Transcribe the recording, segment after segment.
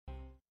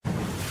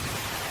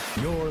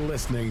You're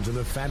listening to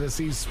the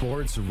Fantasy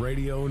Sports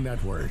Radio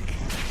Network.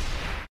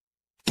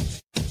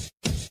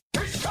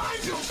 It's time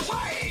to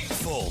play!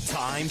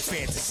 Full-time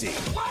fantasy.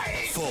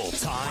 Play!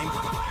 Full-time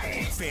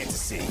Play!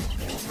 fantasy.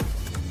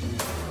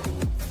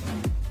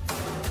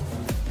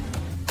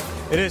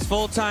 It is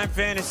Full-Time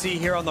Fantasy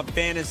here on the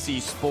Fantasy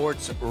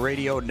Sports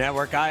Radio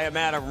Network. I am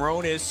Adam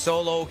Ronis,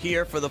 solo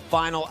here for the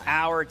final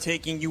hour,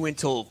 taking you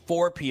until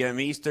 4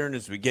 p.m. Eastern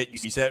as we get you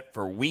set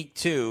for Week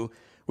 2,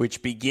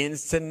 which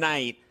begins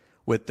tonight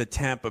with the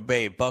Tampa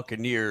Bay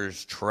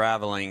Buccaneers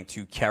traveling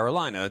to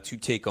Carolina to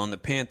take on the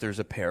Panthers,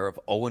 a pair of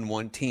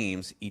 0-1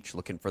 teams, each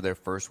looking for their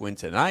first win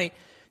tonight.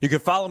 You can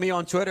follow me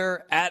on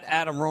Twitter at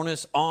Adam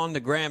Ronis, on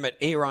the gram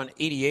at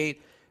Aaron88.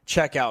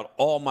 Check out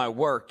all my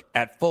work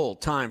at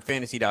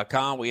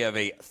fulltimefantasy.com. We have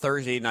a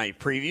Thursday night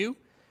preview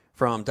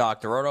from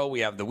Dr. Otto. We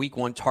have the Week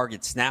 1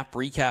 target snap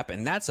recap,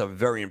 and that's a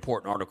very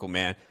important article,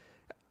 man.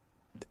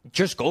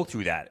 Just go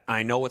through that.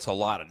 I know it's a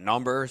lot of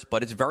numbers,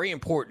 but it's very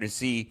important to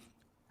see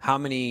how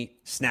many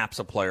snaps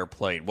a player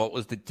played. What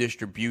was the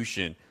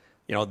distribution?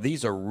 You know,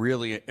 these are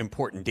really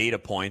important data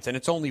points, and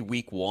it's only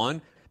Week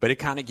 1, but it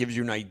kind of gives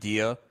you an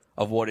idea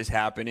of what is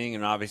happening,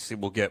 and obviously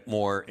we'll get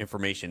more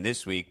information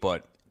this week,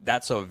 but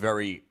that's a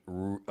very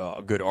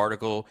good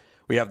article.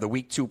 We have the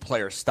Week 2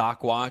 player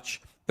stock watch.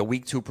 The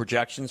Week 2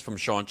 projections from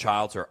Sean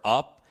Childs are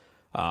up,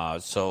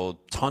 so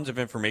tons of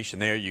information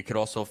there. You could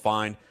also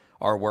find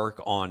our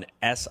work on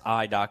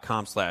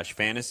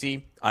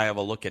si.com/fantasy. I have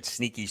a look at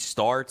sneaky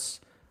starts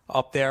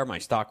up there. My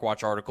stock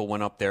watch article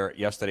went up there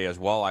yesterday as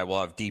well. I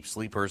will have deep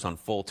sleepers on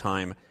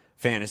Full-Time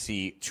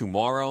Fantasy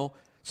tomorrow.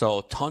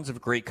 So tons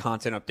of great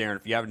content up there. And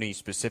if you have any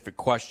specific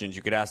questions,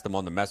 you could ask them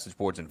on the message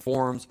boards and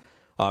forums.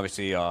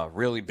 Obviously,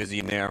 really busy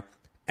in there.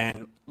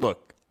 And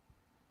look,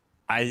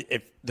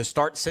 if the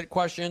start-sit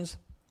questions,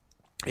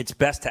 it's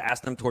best to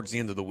ask them towards the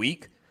end of the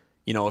week.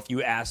 You know, if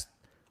you ask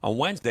on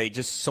Wednesday,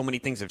 just so many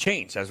things have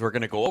changed, as we're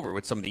going to go over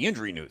with some of the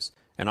injury news.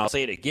 And I'll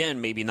say it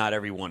again, maybe not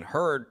everyone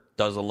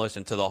doesn't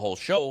listen to the whole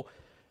show.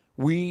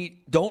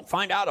 We don't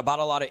find out about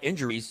a lot of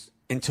injuries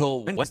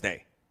until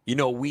Wednesday. You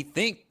know, we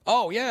think,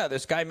 oh, yeah,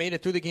 this guy made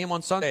it through the game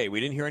on Sunday. We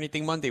didn't hear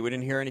anything Monday. We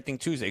didn't hear anything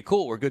Tuesday.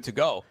 Cool, we're good to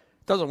go.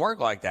 It doesn't work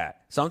like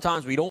that.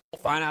 Sometimes we don't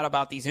find out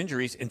about these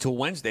injuries until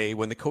Wednesday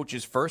when the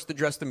coaches first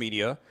address the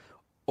media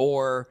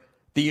or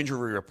the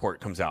injury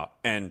report comes out.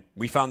 And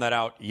we found that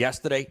out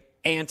yesterday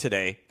and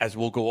today, as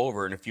we'll go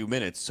over in a few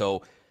minutes.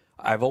 So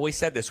I've always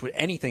said this with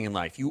anything in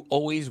life. You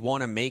always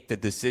want to make the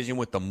decision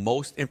with the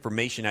most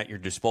information at your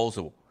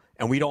disposal.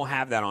 And we don't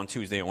have that on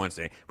Tuesday and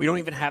Wednesday. We don't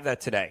even have that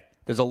today.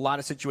 There's a lot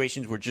of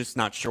situations we're just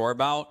not sure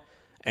about.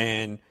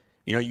 And,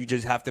 you know, you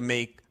just have to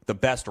make the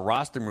best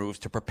roster moves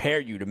to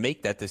prepare you to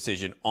make that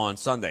decision on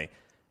Sunday.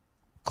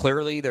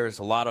 Clearly, there's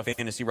a lot of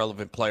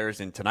fantasy-relevant players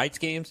in tonight's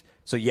games.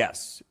 So,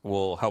 yes,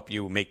 we'll help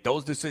you make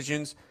those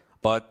decisions.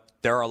 But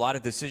there are a lot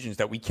of decisions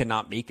that we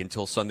cannot make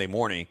until Sunday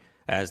morning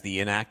as the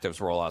inactives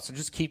roll out. So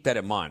just keep that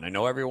in mind. I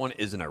know everyone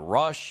is in a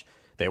rush.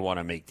 They want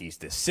to make these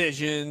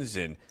decisions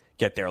and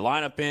get their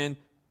lineup in.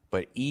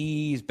 But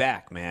ease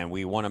back, man.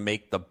 We want to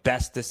make the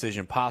best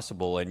decision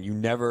possible. And you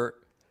never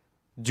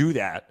do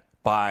that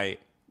by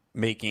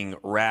making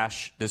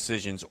rash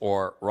decisions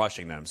or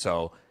rushing them.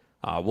 So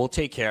we'll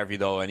take care of you,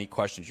 though. Any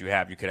questions you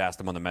have, you could ask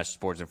them on the message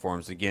boards and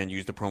forums. Again,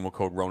 use the promo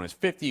code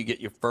RONAS50. You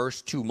get your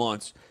first 2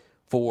 months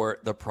for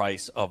the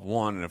price of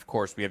one. And, of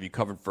course, we have you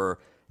covered for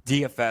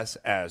DFS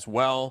as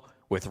well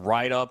with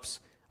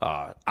write-ups,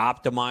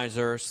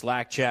 Optimizer,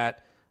 Slack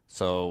chat.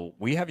 So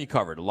we have you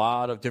covered. A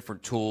lot of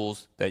different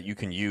tools that you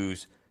can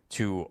use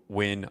to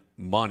win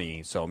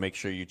money. So make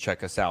sure you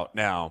check us out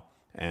now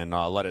and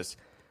let us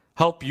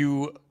help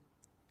you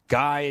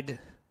guide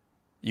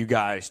you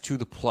guys to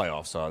the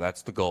playoffs. So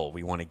that's the goal.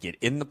 We want to get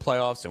in the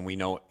playoffs, and we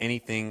know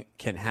anything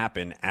can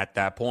happen at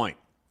that point.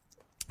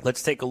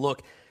 Let's take a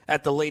look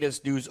at the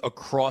latest news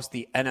across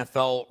the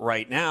NFL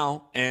right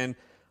now. And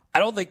I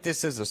don't think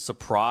this is a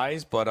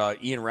surprise, but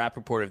Ian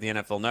Rappaport of the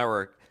NFL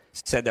Network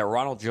said that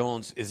Ronald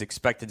Jones is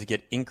expected to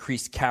get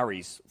increased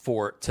carries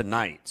for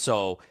tonight.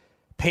 So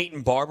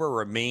Peyton Barber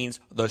remains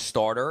the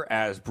starter,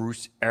 as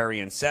Bruce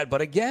Arians said.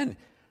 But again,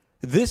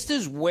 this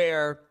is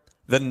where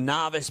the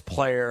novice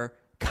player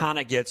kind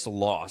of gets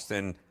lost.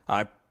 And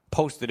I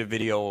posted a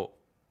video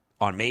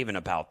on Maven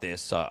about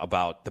this,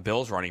 about the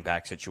Bills running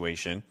back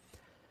situation.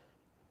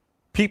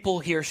 People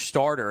hear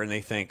starter and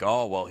they think,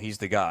 oh, well, he's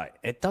the guy.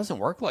 It doesn't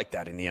work like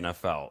that in the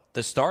NFL.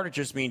 The starter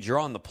just means you're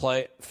on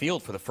the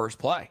field for the first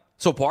play.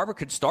 So Barber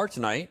could start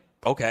tonight.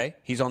 Okay,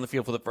 he's on the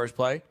field for the first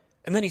play.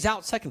 And then he's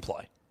out second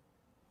play.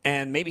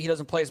 And maybe he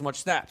doesn't play as much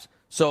snaps.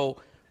 So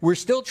we're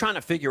still trying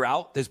to figure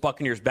out this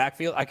Buccaneers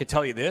backfield. I could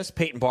tell you this.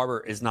 Peyton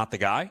Barber is not the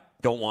guy.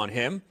 Don't want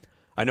him.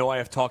 I know I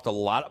have talked a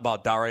lot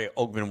about Dare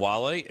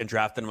Ogunbowale and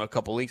drafted him a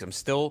couple leagues. I'm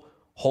still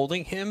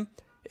holding him.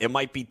 It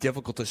might be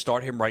difficult to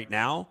start him right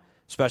now,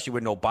 especially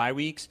with no bye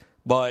weeks.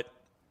 But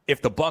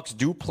if the Bucs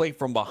do play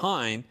from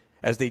behind,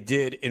 as they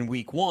did in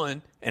Week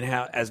 1, and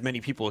as many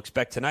people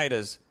expect tonight,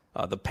 as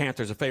the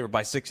Panthers are favored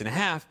by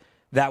 6.5,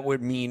 that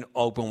would mean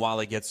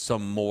Ogunbowale gets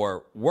some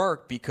more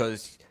work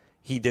because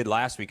he did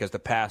last week as the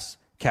pass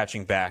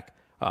catching back.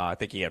 I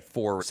think he had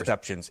 4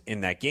 receptions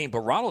in that game. But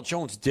Ronald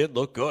Jones did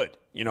look good.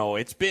 You know,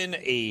 it's been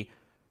a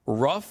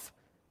rough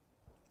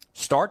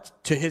start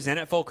to his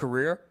NFL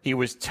career. He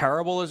was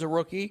terrible as a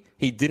rookie.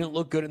 He didn't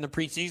look good in the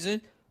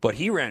preseason, but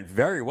he ran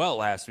very well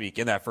last week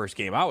in that first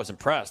game. I was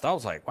impressed. I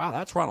was like, wow,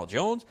 that's Ronald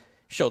Jones.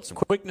 He showed some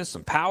quickness,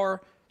 some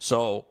power.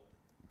 So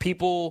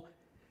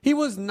he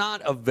was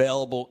not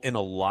available in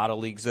a lot of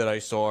leagues that I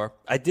saw.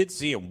 I did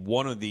see in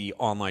one of the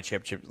online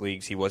championship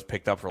leagues, he was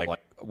picked up for like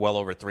well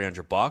over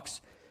 $300.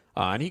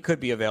 And he could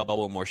be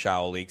available in more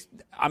shallow leagues.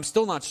 I'm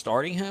still not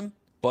starting him,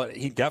 but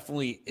he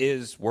definitely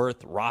is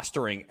worth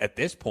rostering at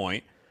this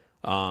point.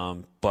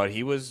 But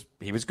he was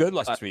good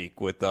last week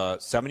with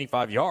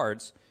 75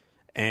 yards,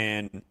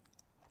 and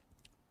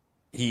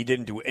he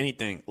didn't do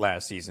anything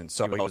last season.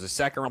 So he was a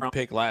second-round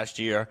pick last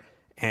year,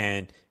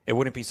 and it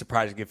wouldn't be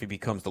surprising if he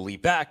becomes the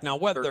lead back. Now,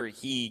 whether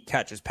he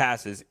catches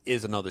passes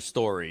is another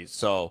story.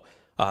 So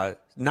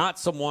not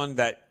someone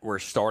that we're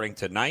starting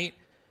tonight.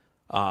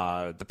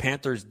 The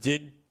Panthers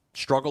did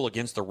struggle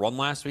against the run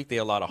last week. They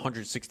allowed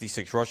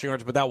 166 rushing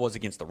yards, but that was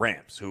against the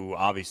Rams, who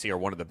obviously are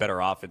one of the better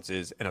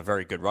offenses and a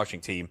very good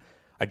rushing team.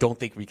 I don't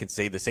think we can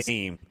say the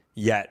same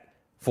yet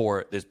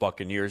for this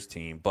Buccaneers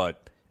team,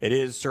 but it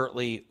is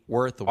certainly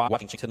worth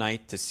watching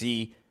tonight to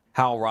see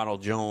how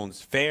Ronald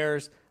Jones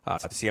fares,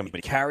 to see how many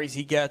carries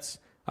he gets,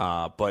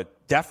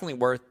 but definitely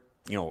worth,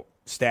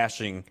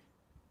 stashing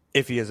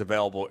if he is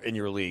available in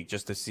your league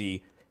just to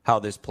see how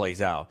this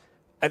plays out.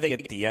 I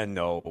think at the end,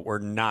 though, we're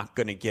not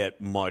going to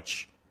get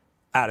much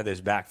out of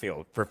this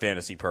backfield for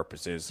fantasy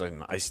purposes.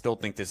 And I still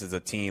think this is a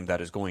team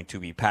that is going to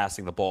be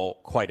passing the ball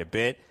quite a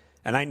bit.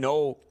 And I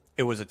know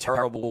it was a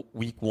terrible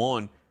week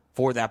 1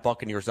 for that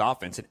Buccaneers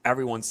offense, and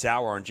everyone's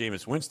sour on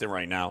Jameis Winston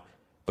right now.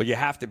 But you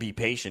have to be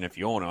patient if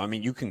you own him. I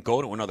mean, you can go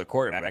to another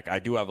quarterback. I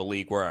do have a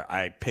league where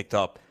I picked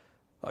up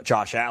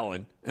Josh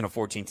Allen in a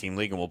 14-team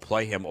league, and we'll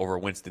play him over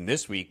Winston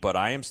this week. But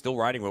I am still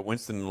riding with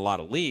Winston in a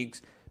lot of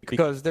leagues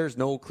because there's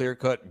no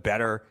clear-cut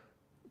better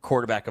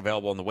quarterback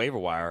available on the waiver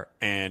wire.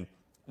 And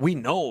we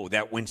know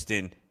that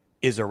Winston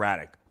is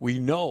erratic. We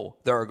know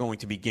there are going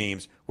to be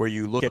games where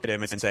you look at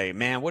him and say,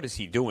 man, what is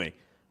he doing?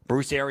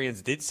 Bruce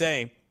Arians did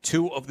say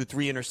 2 of the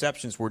 3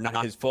 interceptions were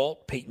not his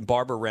fault. Peyton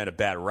Barber ran a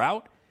bad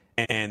route,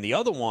 and the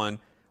other one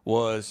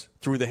was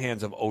through the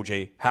hands of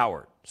O.J.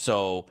 Howard.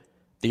 So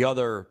the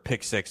other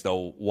pick 6,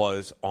 though,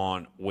 was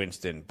on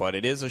Winston. But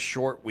it is a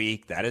short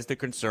week. That is the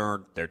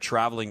concern. They're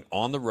traveling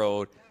on the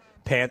road.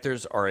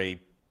 Panthers are a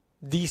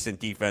decent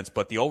defense,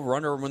 but the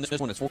over-under on this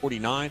one is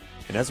 49.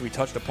 And as we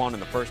touched upon in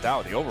the first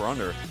hour, the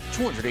over-under,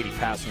 280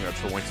 passing yards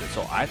for Winston.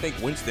 So I think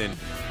Winston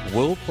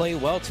will play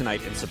well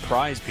tonight and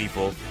surprise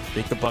people. I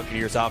think the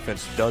Buccaneers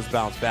offense does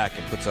bounce back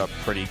and puts up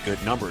pretty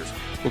good numbers.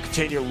 We'll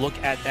continue to look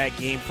at that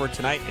game for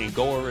tonight and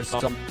go over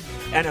some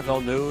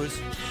NFL news.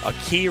 A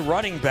key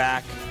running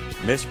back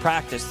missed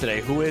practice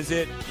today. Who is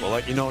it? We'll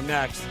let you know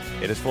next.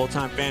 It is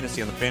Full-Time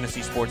Fantasy on the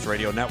Fantasy Sports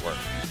Radio Network.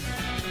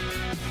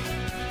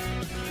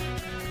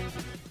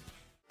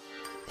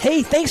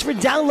 Hey, thanks for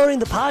downloading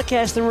the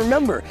podcast. And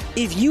remember,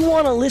 if you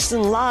want to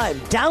listen live,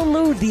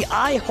 download the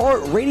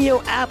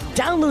iHeartRadio app,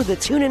 download the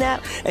TuneIn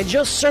app, and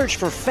just search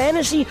for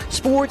Fantasy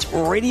Sports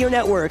Radio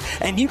Network,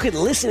 and you can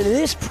listen to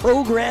this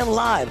program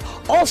live.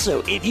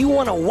 Also, if you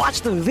want to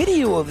watch the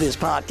video of this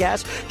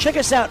podcast, check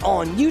us out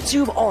on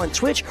YouTube, on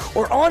Twitch,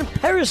 or on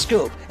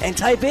Periscope, and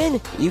type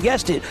in, you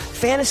guessed it,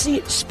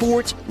 Fantasy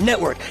Sports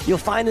Network. You'll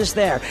find us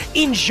there.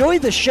 Enjoy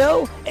the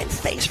show, and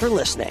thanks for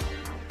listening.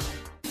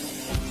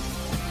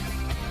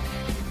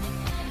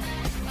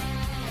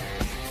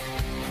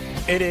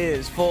 It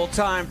is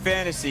Full-Time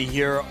Fantasy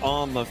here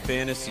on the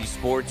Fantasy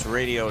Sports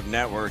Radio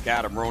Network.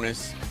 Adam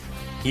Ronis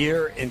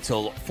here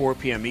until 4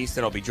 p.m.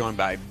 Eastern. I'll be joined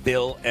by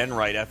Bill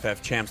Enright,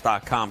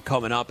 ffchamps.com,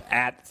 coming up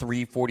at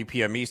 3:40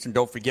 p.m. Eastern.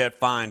 Don't forget,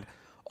 find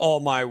all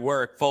my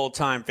work,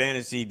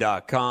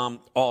 fulltimefantasy.com,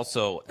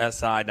 also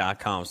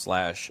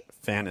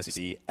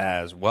si.com/fantasy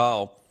as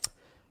well.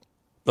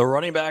 The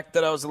running back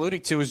that I was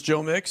alluding to is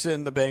Joe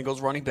Mixon, the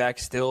Bengals running back,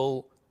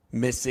 still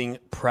missing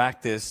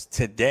practice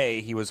today.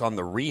 He was on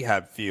the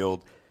rehab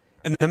field.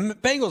 And the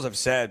Bengals have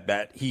said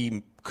that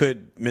he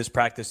could miss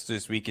practice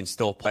this week and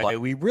still play.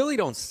 We really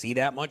don't see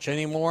that much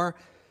anymore.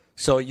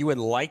 So you would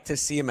like to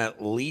see him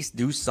at least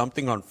do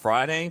something on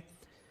Friday.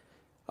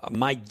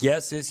 My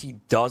guess is he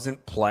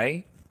doesn't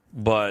play.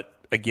 But,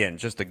 again,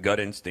 just a gut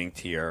instinct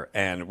here.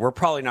 And we're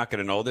probably not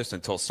going to know this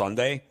until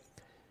Sunday.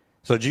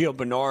 So Gio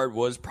Bernard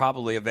was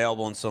probably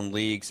available in some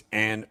leagues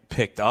and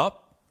picked up.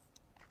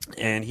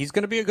 And he's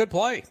going to be a good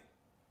play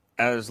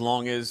as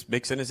long as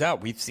Mixon is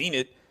out. We've seen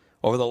it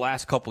over the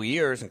last couple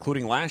years,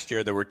 including last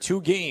year. There were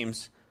 2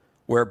 games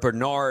where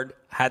Bernard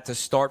had to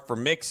start for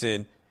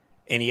Mixon,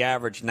 and he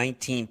averaged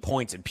 19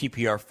 points in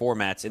PPR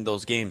formats in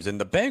those games.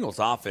 And the Bengals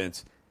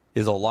offense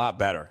is a lot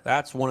better.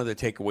 That's one of the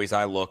takeaways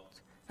I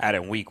looked at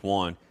in week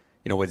 1.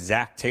 You know, with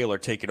Zach Taylor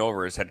taking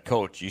over as head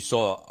coach, you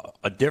saw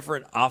a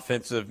different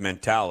offensive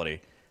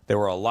mentality. They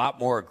were a lot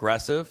more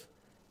aggressive,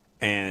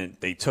 and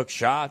they took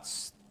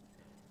shots.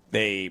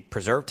 They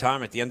preserved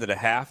time at the end of the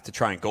half to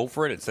try and go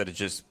for it instead of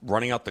just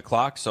running out the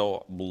clock.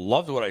 So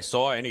loved what I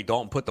saw. Andy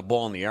Dalton put the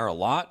ball in the air a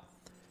lot.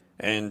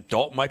 And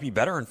Dalton might be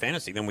better in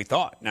fantasy than we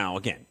thought. Now,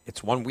 again,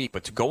 it's 1 week.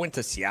 But to go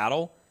into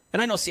Seattle,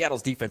 and I know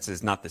Seattle's defense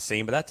is not the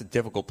same, but that's a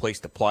difficult place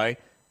to play.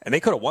 And they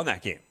could have won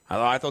that game.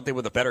 I thought they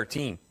were the better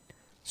team.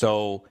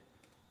 So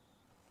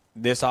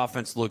this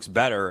offense looks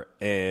better,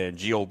 and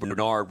Gio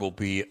Bernard will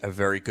be a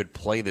very good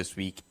play this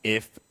week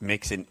if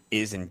Mixon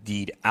is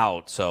indeed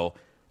out. So,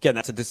 again,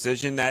 that's a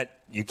decision that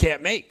you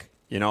can't make.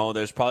 You know,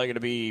 there's probably going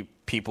to be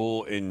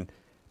people in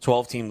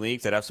 12-team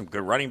leagues that have some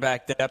good running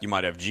back depth. You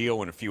might have Gio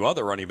and a few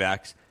other running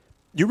backs.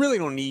 You really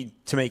don't need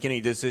to make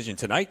any decision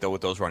tonight, though,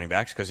 with those running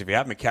backs, because if you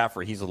have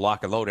McCaffrey, he's a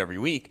lock and load every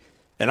week.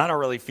 And I don't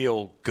really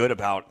feel good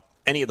about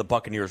any of the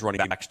Buccaneers running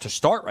backs to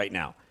start right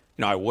now.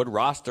 You know, I would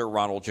roster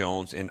Ronald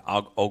Jones and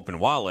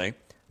Ogunbowale,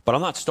 but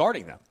I'm not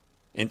starting them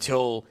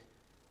until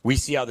we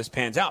see how this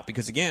pans out.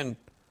 Because, again,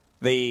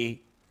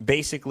 they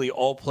basically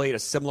all played a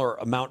similar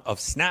amount of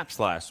snaps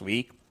last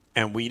week,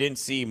 and we didn't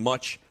see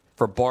much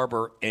for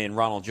Barber and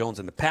Ronald Jones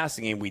in the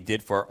passing game. We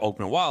did for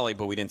Ogunbowale,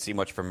 but we didn't see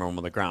much from him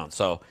on the ground.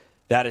 So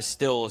that is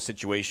still a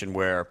situation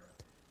where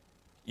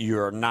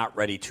you're not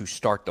ready to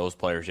start those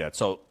players yet.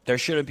 So there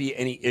shouldn't be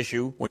any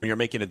issue when you're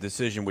making a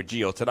decision with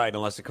Gio tonight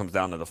unless it comes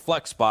down to the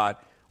flex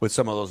spot with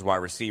some of those wide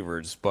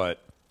receivers.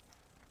 But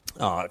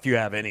if you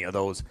have any of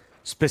those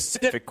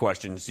specific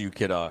questions, you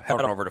could head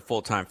on over to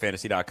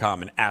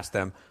fulltimefantasy.com and ask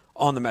them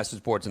on the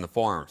message boards and the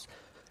forums.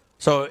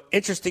 So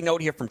interesting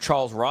note here from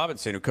Charles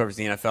Robinson, who covers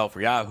the NFL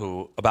for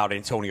Yahoo, about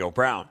Antonio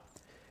Brown.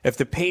 If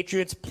the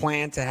Patriots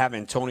plan to have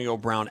Antonio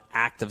Brown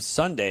active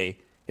Sunday,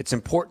 it's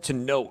important to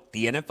note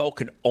the NFL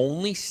can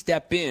only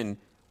step in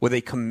with a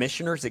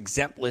commissioner's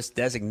exempt list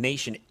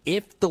designation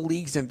if the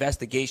league's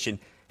investigation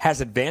has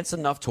advanced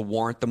enough to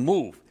warrant the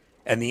move.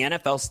 And the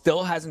NFL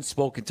still hasn't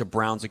spoken to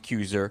Brown's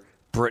accuser,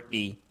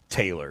 Brittany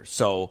Taylor.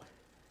 So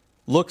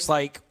looks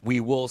like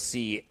we will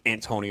see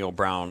Antonio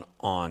Brown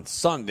on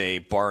Sunday,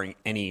 barring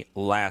any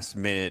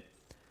last-minute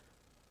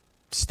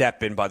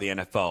step in by the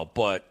NFL.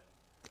 But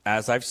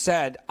as I've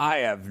said, I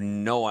have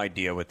no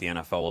idea what the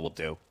NFL will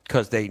do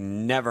because they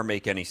never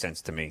make any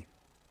sense to me.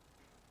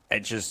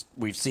 It's just,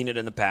 we've seen it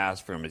in the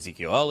past from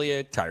Ezekiel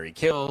Elliott, Tyreek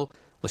Hill,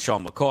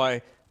 LaShawn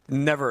McCoy.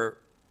 Never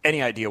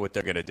any idea what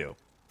they're going to do.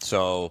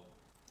 So,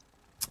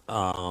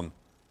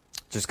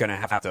 just going to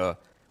have to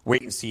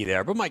wait and see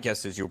there. But my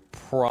guess is you'll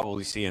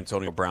probably see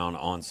Antonio Brown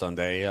on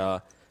Sunday.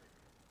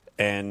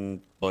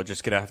 And we're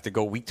just going to have to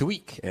go week to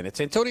week. And it's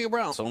Antonio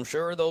Brown, so I'm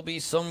sure there'll be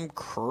some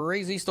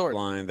crazy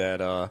storyline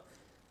that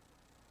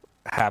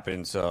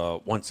happens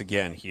once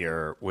again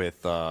here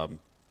with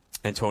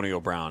Antonio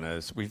Brown,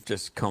 as we've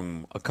just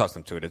come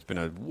accustomed to it. It's been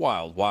a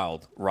wild,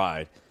 wild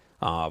ride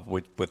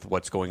with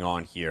what's going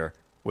on here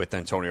with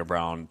Antonio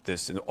Brown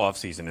this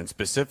offseason, and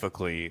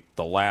specifically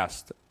the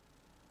last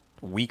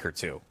week or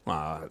two.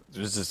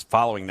 This is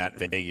following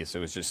that in Vegas. It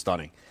was just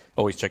stunning.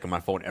 Always checking my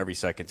phone every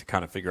second to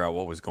kind of figure out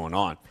what was going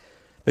on.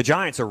 The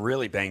Giants are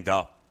really banged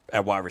up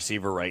at wide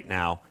receiver right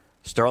now.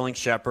 Sterling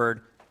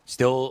Shepard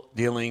still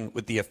dealing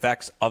with the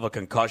effects of a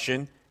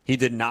concussion. He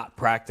did not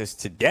practice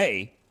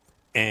today,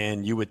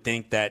 and you would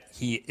think that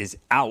he is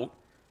out.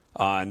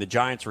 And the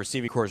Giants'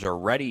 receiving corps are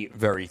already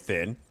very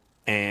thin.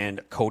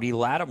 And Cody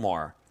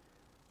Lattimore,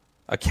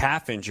 a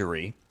calf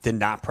injury, did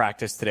not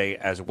practice today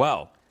as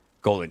well.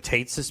 Golden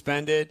Tate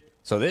suspended.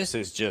 So this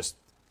is just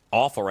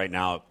awful right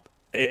now.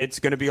 It's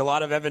going to be a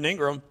lot of Evan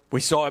Ingram.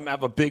 We saw him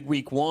have a big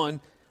week one.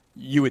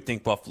 You would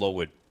think Buffalo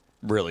would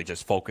really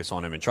just focus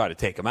on him and try to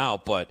take him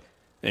out, but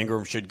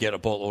Ingram should get a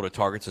boatload of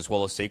targets as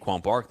well as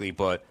Saquon Barkley.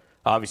 But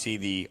obviously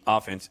the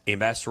offense a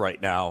mess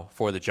right now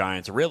for the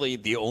Giants. Really,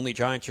 the only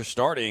Giants you're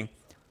starting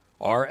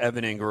are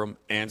Evan Ingram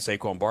and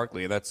Saquon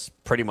Barkley. That's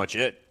pretty much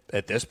it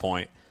at this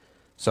point.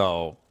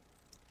 So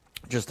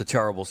just a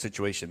terrible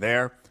situation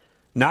there.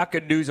 Not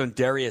good news on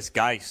Darius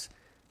Geis.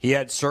 He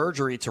had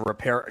surgery to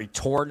repair a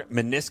torn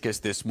meniscus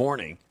this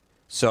morning.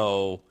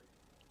 So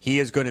he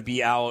is going to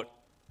be out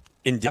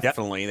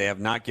indefinitely. They have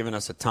not given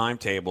us a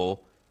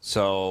timetable.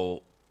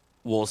 So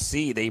we'll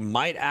see. They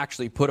might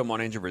actually put him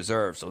on injured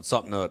reserve. So it's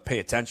something to pay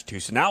attention to.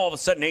 So now all of a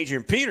sudden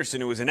Adrian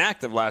Peterson, who was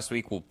inactive last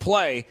week, will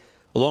play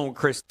along with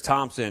Chris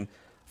Thompson.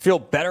 Feel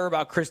better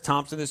about Chris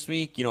Thompson this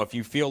week. You know, if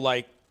you feel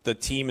like the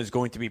team is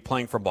going to be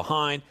playing from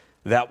behind,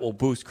 that will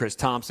boost Chris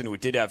Thompson, who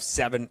did have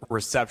 7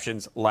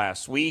 receptions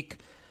last week.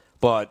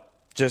 But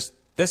just,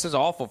 this is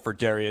awful for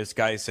Darius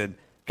Geis. And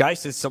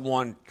Geis is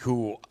someone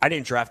who I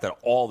didn't draft at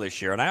all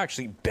this year. And I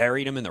actually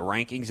buried him in the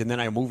rankings, and then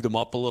I moved him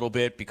up a little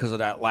bit because of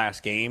that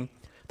last game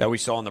that we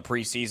saw in the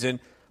preseason.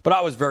 But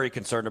I was very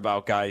concerned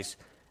about Geis.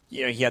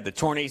 You know, he had the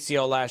torn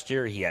ACL last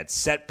year. He had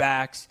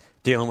setbacks,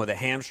 dealing with a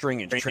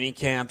hamstring in training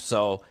camp.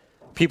 So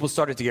people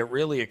started to get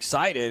really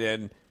excited.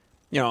 And,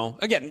 you know,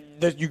 again,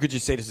 you could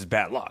just say this is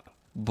bad luck.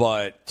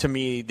 But to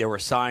me, there were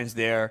signs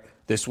there.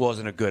 This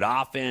wasn't a good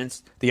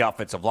offense. The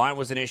offensive line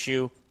was an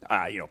issue.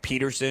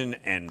 Peterson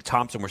and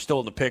Thompson were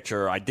still in the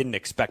picture. I didn't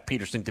expect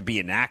Peterson to be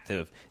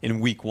inactive in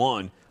week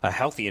one, a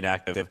healthy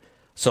inactive.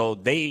 So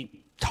they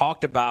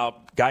talked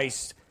about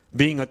Geis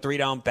being a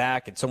 3-down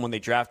back and someone they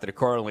drafted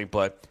accordingly.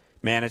 But,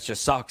 man, it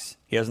just sucks.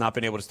 He has not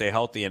been able to stay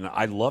healthy, and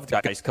I loved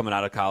guys coming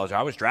out of college.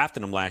 I was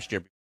drafting him last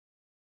year.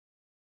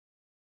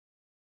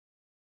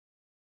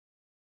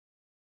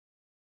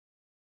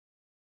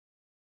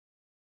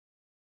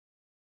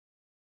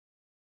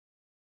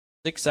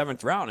 6th,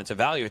 7th round. It's a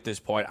value at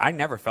this point. I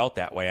never felt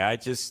that way. I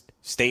just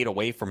stayed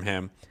away from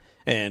him,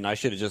 and I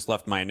should have just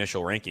left my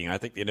initial ranking. I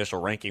think the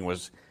initial ranking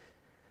was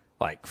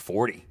like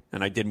 40,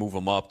 and I did move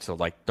him up to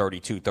like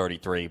 32,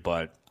 33.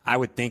 But I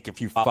would think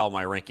if you follow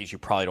my rankings, you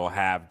probably don't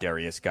have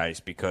Derrius Guice,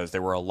 because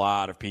there were a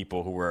lot of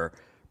people who were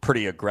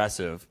pretty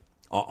aggressive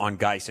on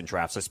Guice in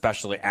drafts,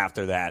 especially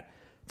after that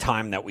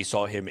time that we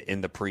saw him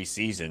in the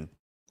preseason.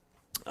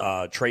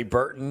 Trey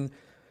Burton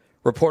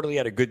reportedly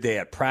had a good day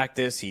at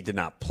practice. He did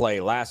not play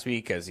last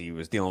week as he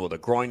was dealing with a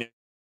groin.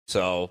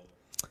 So,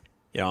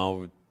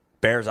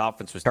 Bears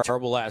offense was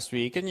terrible last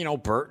week.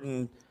 And,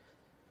 Burton,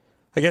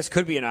 I guess,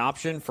 could be an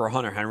option for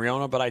Hunter Henry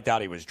owner, but I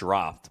doubt he was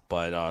dropped.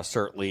 But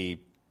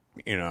certainly,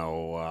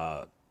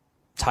 tight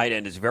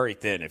end is very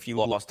thin. If you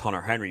lost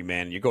Hunter Henry,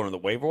 man, you're going to the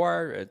waiver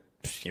wire.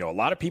 A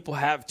lot of people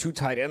have 2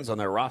 tight ends on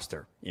their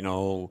roster,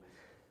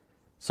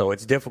 So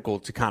it's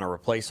difficult to kind of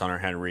replace Hunter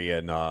Henry,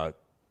 and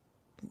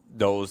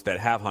those that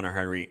have Hunter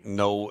Henry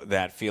know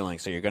that feeling.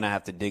 So you're going to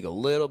have to dig a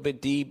little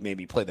bit deep,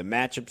 maybe play the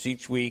matchups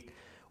each week,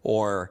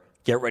 or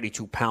get ready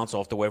to pounce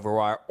off the waiver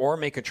wire, or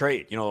make a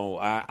trade.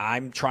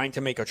 I'm trying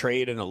to make a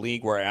trade in a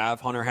league where I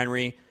have Hunter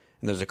Henry,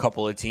 and there's a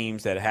couple of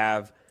teams that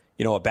have,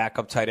 a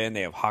backup tight end.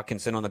 They have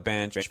Hawkinson on the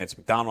bench, Vance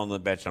McDonald on the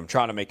bench. I'm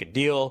trying to make a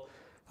deal.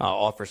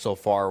 Offer so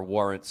far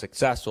weren't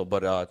successful,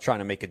 but trying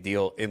to make a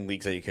deal in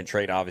leagues that you can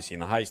trade. Obviously, in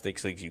the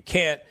high-stakes leagues, you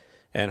can't.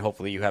 And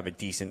hopefully you have a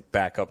decent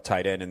backup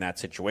tight end in that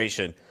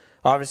situation.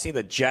 Obviously,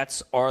 the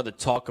Jets are the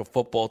talk of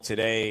football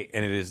today,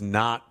 and it is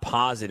not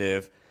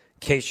positive. In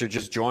case you're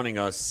just joining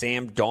us,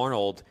 Sam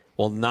Darnold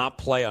will not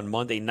play on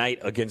Monday night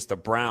against the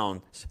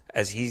Browns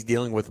as he's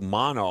dealing with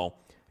mono.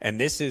 And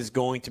this is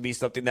going to be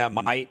something that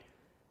might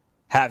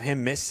have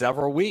him miss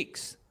several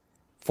weeks.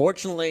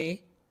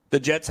 Fortunately,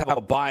 the Jets have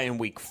a bye in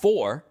week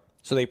 4,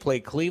 so they play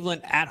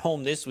Cleveland at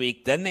home this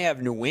week. Then they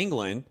have New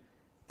England.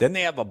 Then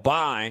they have a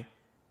bye.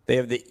 They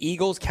have the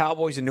Eagles,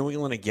 Cowboys, and New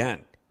England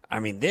again. I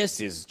mean,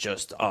 this is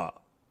just a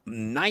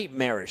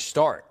nightmarish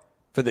start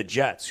for the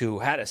Jets, who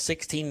had a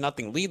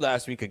 16-0 lead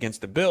last week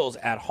against the Bills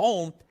at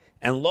home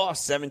and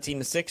lost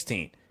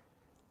 17-16.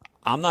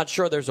 I'm not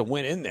sure there's a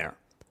win in there.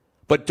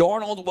 But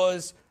Darnold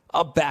was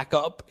a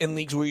backup in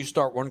leagues where you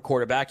start one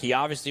quarterback. He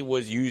obviously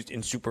was used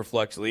in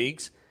Superflex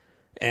leagues.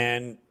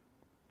 And,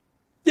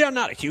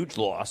 not a huge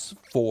loss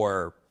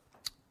for...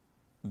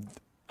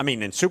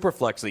 in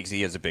Superflex leagues,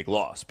 he has a big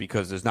loss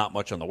because there's not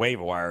much on the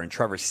waiver wire, and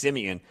Trevor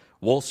Siemian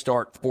will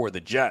start for the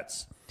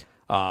Jets.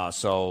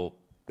 So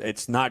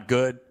it's not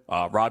good.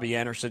 Robbie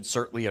Anderson,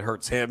 certainly it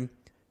hurts him,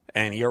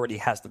 and he already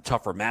has the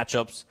tougher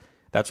matchups.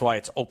 That's why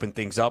it's opened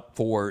things up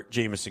for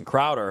Jamison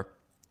Crowder.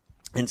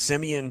 And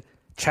Siemian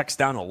checks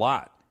down a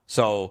lot.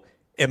 So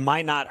it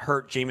might not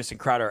hurt Jamison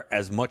Crowder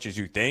as much as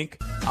you think.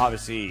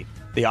 Obviously,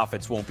 the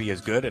offense won't be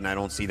as good, and I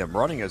don't see them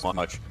running as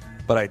much,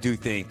 but I do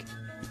think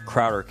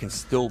Crowder can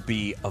still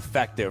be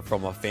effective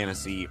from a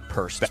fantasy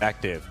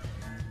perspective.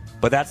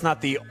 But that's not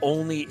the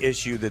only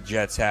issue the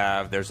Jets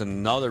have. There's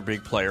another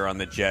big player on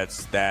the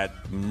Jets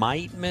that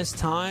might miss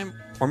time,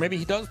 or maybe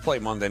he does play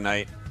Monday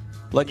night.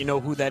 Let you know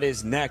who that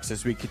is next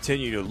as we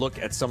continue to look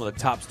at some of the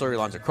top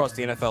storylines across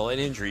the NFL and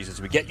injuries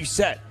as we get you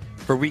set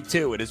for Week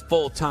 2. It is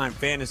Full-Time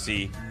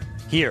Fantasy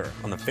here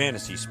on the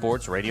Fantasy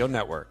Sports Radio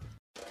Network.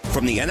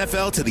 From the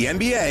NFL to the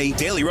NBA,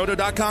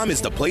 DailyRoto.com is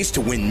the place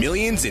to win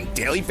millions in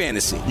daily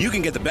fantasy. You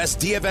can get the best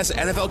DFS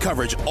NFL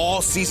coverage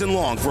all season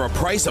long for a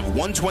price of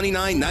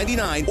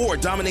 $129.99, or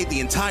dominate the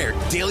entire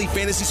daily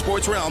fantasy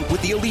sports realm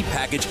with the Elite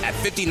Package at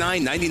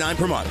 $59.99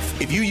 per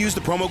month. If you use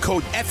the promo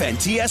code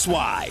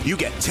FNTSY, you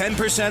get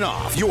 10%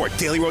 off your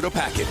Daily Roto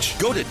package.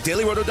 Go to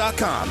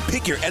DailyRoto.com,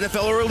 pick your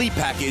NFL or Elite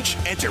Package,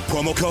 enter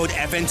promo code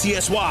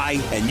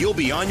FNTSY, and you'll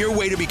be on your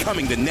way to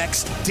becoming the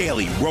next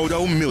Daily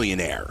Roto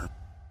millionaire.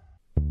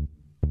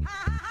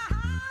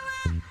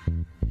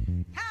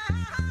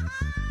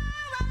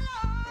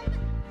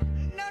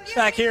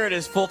 Back here it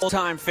is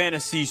Full-Time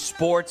Fantasy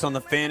Sports on the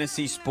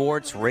Fantasy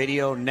Sports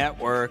Radio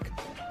Network.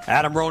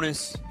 Adam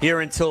Ronis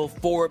here until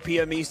 4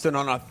 p.m. Eastern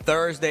on a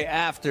Thursday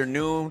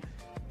afternoon.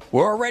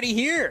 We're already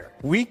here.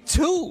 Week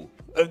 2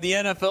 of the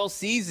NFL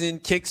season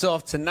kicks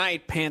off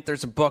tonight.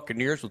 Panthers and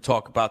Buccaneers. We'll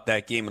talk about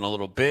that game in a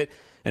little bit.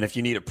 And if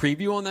you need a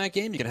preview on that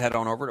game, you can head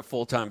on over to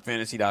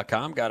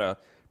FullTimeFantasy.com. Got a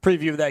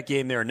preview of that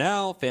game there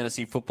now.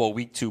 Fantasy Football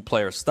Week 2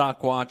 Player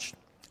Stock Watch.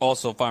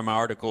 Also find my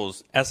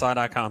articles,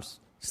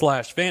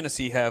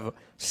 SI.com/fantasy. Have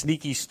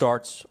Sneaky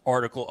Starts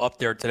article up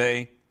there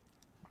today.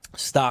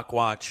 Stock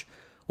Watch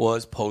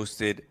was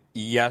posted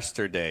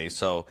yesterday.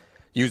 So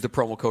use the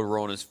promo code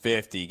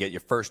RONAS50. Get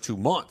your first 2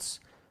 months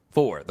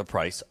for the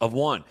price of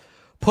one.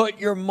 Put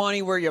your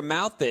money where your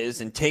mouth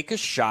is and take a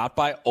shot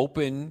by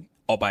opening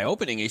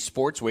a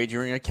sports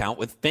wagering account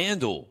with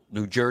FanDuel,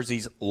 New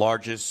Jersey's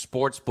largest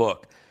sports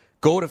book.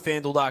 go to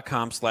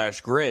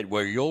FanDuel.com/grid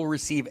where you'll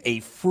receive a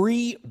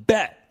free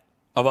bet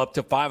of up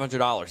to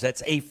 $500.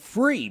 That's a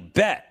free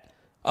bet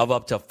of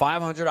up to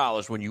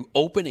 $500 when you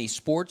open a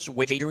sports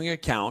wagering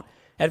account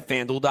at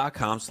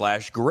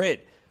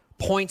FanDuel.com/grid.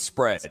 Point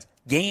spreads,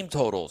 game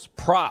totals,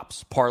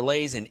 props,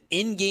 parlays, and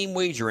in-game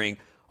wagering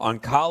on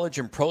college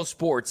and pro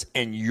sports,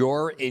 and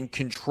you're in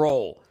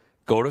control.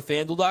 Go to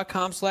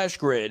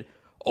FanDuel.com/grid,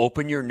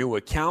 open your new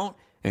account,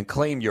 and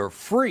claim your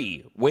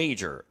free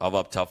wager of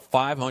up to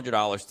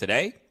 $500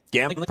 today.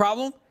 Gambling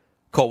problem?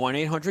 Call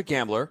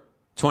 1-800-GAMBLER,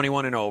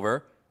 21 and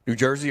over, New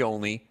Jersey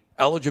only.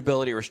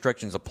 Eligibility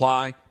restrictions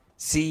apply.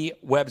 See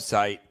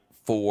website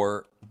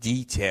for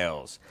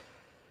details.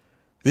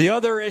 The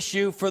other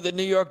issue for the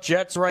New York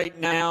Jets right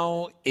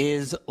now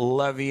is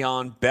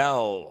Le'Veon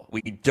Bell.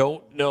 We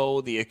don't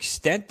know the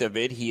extent of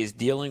it. He is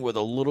dealing with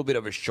a little bit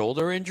of a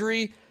shoulder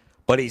injury,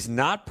 but he's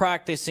not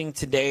practicing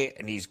today,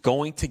 and he's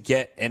going to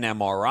get an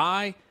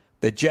MRI.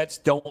 The Jets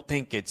don't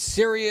think it's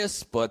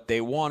serious, but they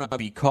want to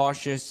be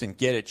cautious and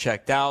get it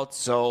checked out.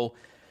 So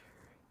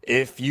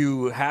if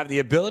you have the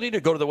ability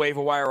to go to the waiver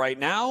wire right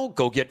now,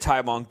 go get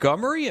Ty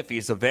Montgomery if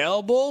he's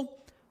available.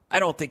 I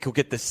don't think he'll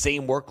get the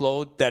same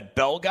workload that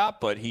Bell got,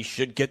 but he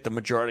should get the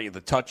majority of the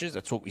touches.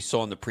 That's what we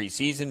saw in the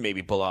preseason. Maybe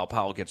Bilal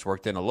Powell gets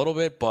worked in a little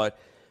bit, but,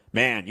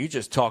 man, you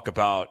just talk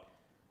about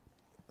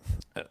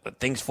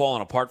things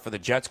falling apart for the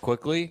Jets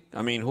quickly.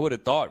 I mean, who would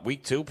have thought?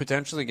 Week 2,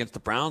 potentially, against the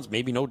Browns.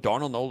 Maybe no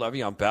Darnold, no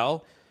Le'Veon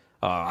Bell.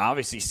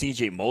 Obviously,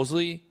 C.J.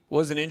 Mosley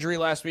was an injury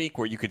last week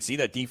where you could see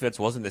that defense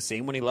wasn't the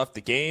same when he left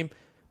the game.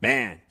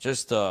 Man,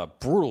 just a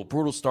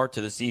brutal start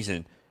to the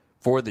season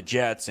for the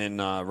Jets. And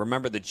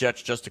remember, the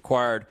Jets just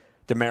acquired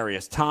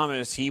Demaryius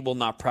Thomas. He will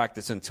not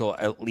practice until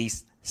at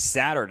least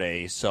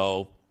Saturday.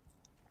 So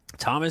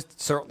Thomas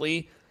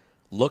certainly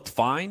looked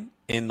fine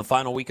in the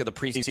final week of the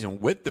preseason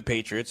with the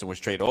Patriots and was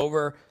traded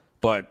over.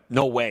 But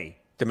no way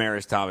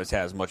Demaryius Thomas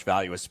has much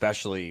value,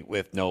 especially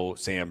with no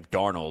Sam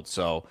Darnold.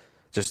 So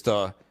just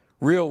a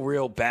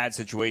real bad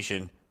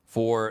situation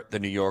for the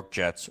New York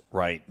Jets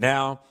right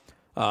now.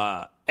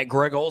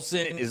 Greg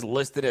Olsen is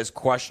listed as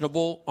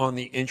questionable on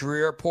the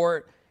injury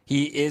report.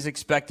 He is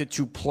expected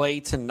to play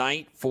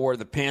tonight for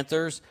the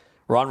Panthers.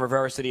 Ron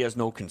Rivera said he has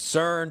no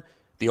concern.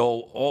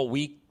 All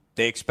week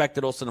they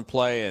expected Olsen to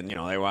play, and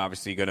they were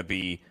obviously going to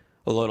be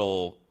a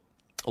little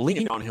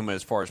lenient on him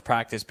as far as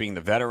practice, being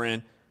the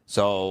veteran.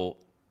 So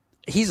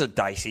he's a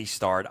dicey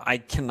start. I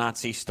cannot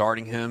see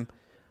starting him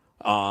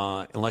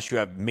unless you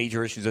have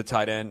major issues at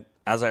tight end.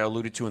 As I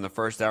alluded to in the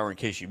first hour, in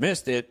case you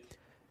missed it,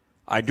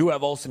 I do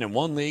have Olsen in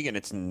one league, and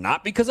it's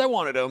not because I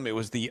wanted him. It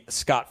was the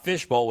Scott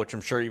Fish Bowl, which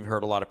I'm sure you've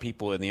heard a lot of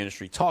people in the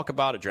industry talk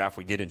about, a draft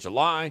we did in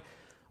July.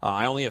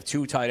 I only have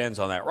 2 tight ends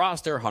on that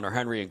roster, Hunter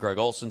Henry and Greg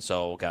Olsen,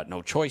 so got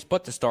no choice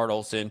but to start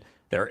Olsen.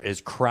 There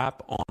is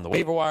crap on the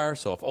waiver wire,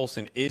 so if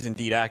Olsen is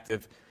indeed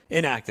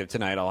inactive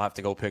tonight, I'll have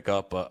to go pick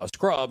up a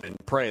scrub and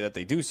pray that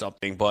they do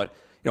something. But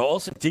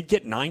Olsen did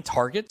get 9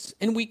 targets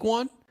in week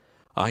 1.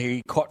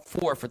 He caught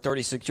 4 for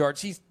 36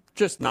 yards. He's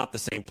just not the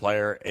same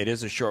player. It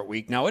is a short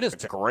week. Now, it is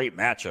a great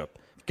matchup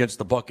against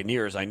the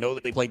Buccaneers. I know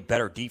that they played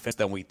better defense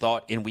than we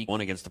thought in week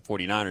 1 against the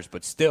 49ers,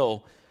 but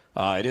still,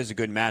 it is a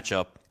good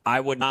matchup. I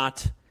would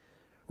not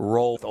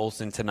roll with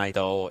Olsen tonight,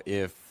 though,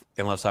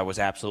 unless I was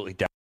absolutely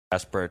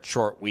desperate.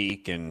 Short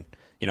week, and,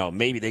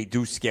 maybe they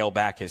do scale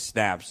back his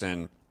snaps.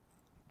 And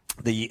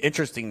the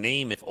interesting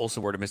name, if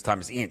Olsen were to miss time,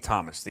 is Ian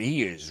Thomas.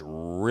 He is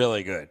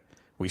really good.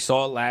 We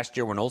saw it last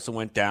year when Olsen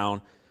went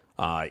down.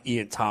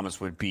 Ian Thomas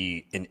would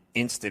be an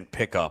instant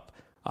pickup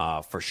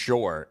for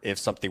sure if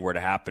something were to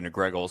happen to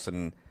Greg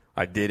Olsen.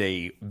 I did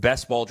a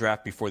best ball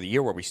draft before the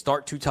year where we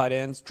start 2 tight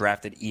ends,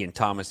 drafted Ian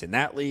Thomas in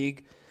that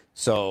league.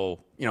 So,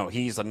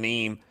 he's a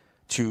name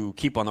to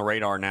keep on the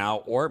radar now.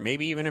 Or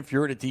maybe even if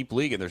you're in a deep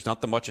league and there's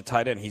not that much a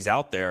tight end, he's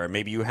out there. And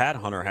maybe you had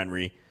Hunter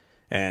Henry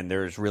and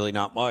there's really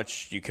not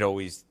much. You could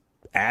always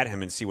add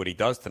him and see what he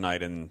does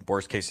tonight, and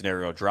worst case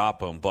scenario,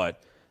 drop him.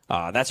 But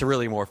that's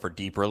really more for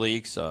deeper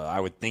leagues. I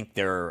would think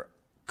there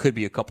could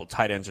be a couple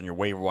tight ends on your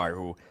waiver wire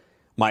who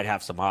might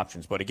have some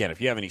options. But again, if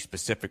you have any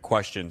specific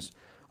questions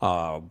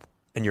and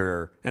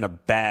you're in a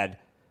bad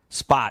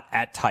spot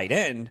at tight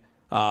end,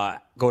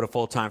 go to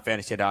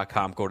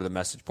fulltimefantasy.com, go to the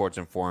message boards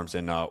and forums,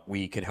 and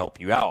we can help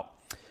you out.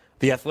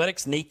 The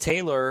Athletics' Nate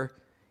Taylor,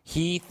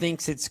 he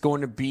thinks it's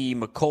going to be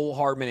Mecole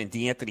Hardman and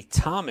DeAnthony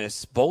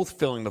Thomas both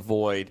filling the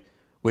void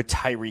with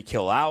Tyreek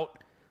Hill out.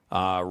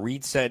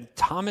 Reed said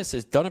Thomas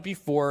has done it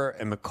before,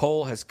 and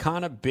Mecole has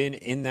kind of been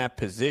in that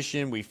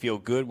position. We feel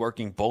good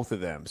working both of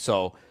them.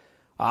 So,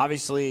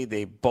 obviously,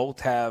 they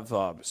both have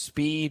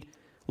speed.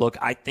 Look,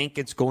 I think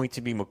it's going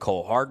to be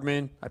Mecole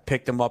Hardman. I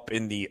picked him up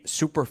in the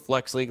Super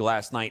Flex League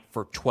last night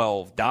for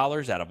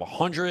 $12 out of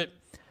 $100.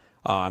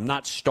 I'm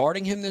not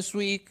starting him this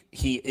week.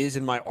 He is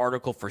in my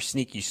article for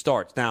sneaky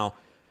starts. Now,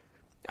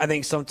 I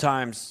think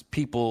sometimes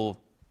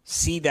people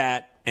see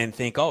that and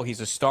think, oh,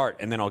 he's a start,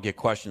 and then I'll get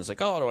questions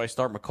like, oh, do I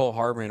start Mecole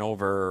Hardman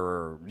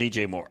over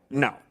DJ Moore?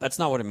 No, that's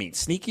not what it means.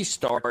 Sneaky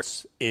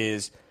starts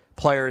is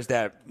players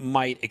that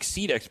might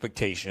exceed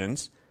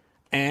expectations,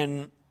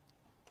 and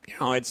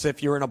it's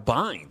if you're in a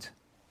bind.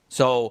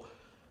 So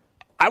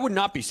I would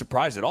not be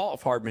surprised at all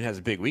if Hardman has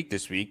a big week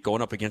this week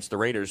going up against the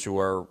Raiders, who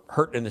are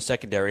hurt in the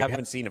secondary. I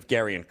haven't seen if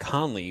Gary and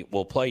Conley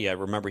will play yet.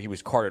 Remember, he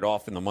was carted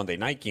off in the Monday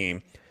night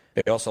game.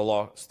 They also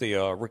lost the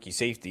rookie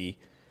safety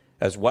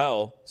as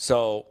well.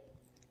 So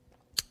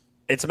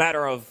it's a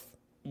matter of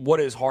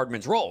what is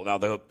Hardman's role. Now,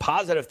 the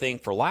positive thing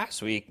for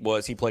last week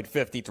was he played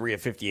 53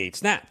 of 58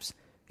 snaps.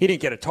 He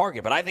didn't get a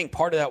target, but I think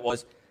part of that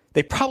was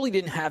they probably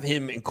didn't have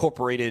him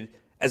incorporated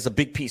as a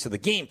big piece of the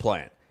game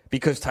plan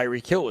because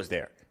Tyreek Hill was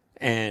there.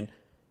 And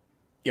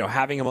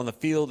having him on the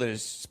field and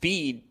his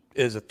speed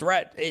is a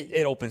threat,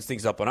 it opens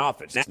things up on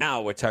offense.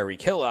 Now, with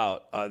Tyreek Hill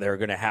out, they're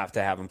going to have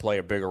him play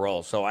a bigger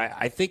role. So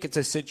I think it's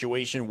a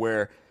situation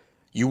where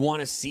you want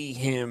to see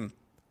him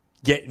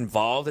get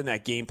involved in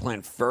that game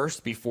plan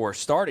first before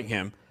starting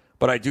him.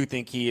 But I do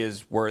think he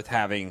is worth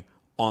having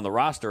on the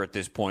roster at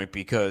this point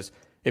because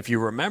if you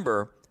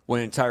remember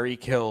when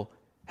Tyreek Hill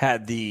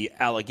had the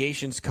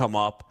allegations come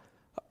up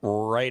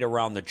right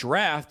around the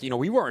draft,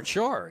 we weren't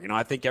sure.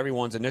 I think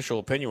everyone's initial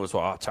opinion was,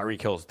 well,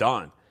 Tyreek Hill's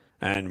done.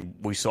 And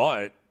we saw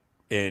it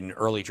in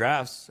early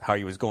drafts, how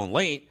he was going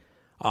late.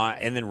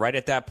 And then right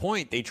at that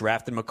point, they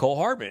drafted Mecole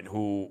Hardman,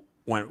 who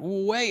went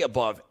way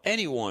above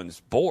anyone's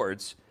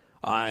boards.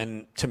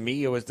 And to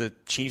me, it was the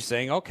Chiefs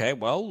saying, okay,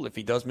 well, if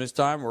he does miss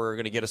time, we're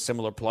going to get a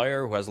similar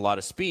player who has a lot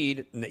of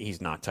speed. He's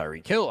not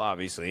Tyreek Hill,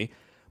 obviously,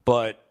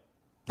 but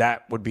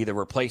that would be the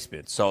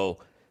replacement. So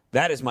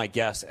that is my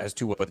guess as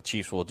to what the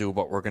Chiefs will do,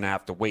 but we're going to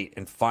have to wait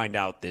and find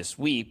out this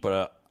week.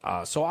 But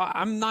so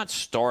I'm not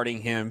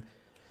starting him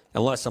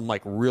unless I'm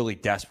really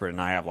desperate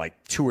and I have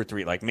 2 or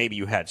 3. Maybe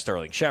you had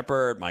Sterling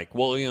Shepard, Mike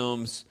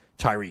Williams,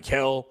 Tyreek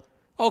Hill.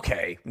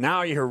 Okay,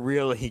 now you're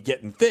really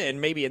getting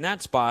thin. Maybe in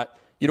that spot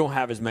you don't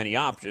have as many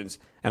options,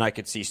 and I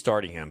could see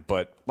starting him.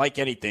 But like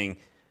anything,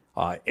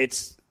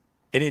 it's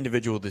an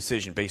individual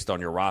decision based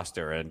on your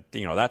roster. And,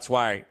 that's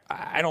why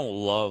I don't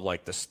love,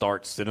 the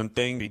start-sit-'em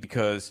thing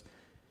because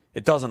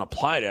it doesn't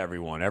apply to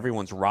everyone.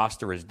 Everyone's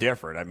roster is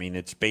different. I mean,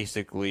 it's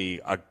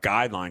basically a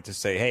guideline to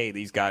say, hey,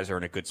 these guys are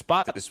in a good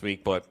spot this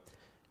week, but,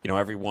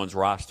 everyone's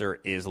roster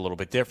is a little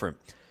bit different.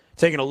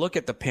 Taking a look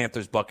at the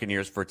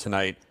Panthers-Buccaneers for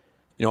tonight,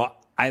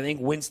 I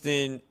think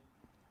Winston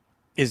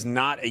is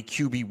not a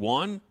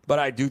QB1, but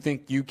I do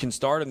think you can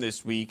start him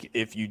this week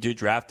if you did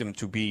draft him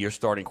to be your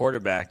starting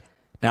quarterback.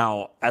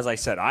 Now, as I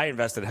said, I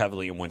invested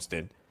heavily in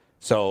Winston,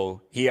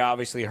 so he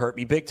obviously hurt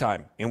me big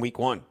time in week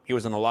 1. He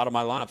was in a lot of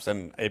my lineups,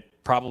 and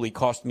it probably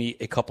cost me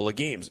a couple of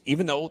games,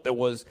 even though there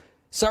was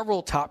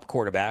several top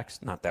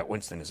quarterbacks. Not that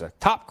Winston is a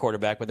top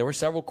quarterback, but there were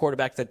several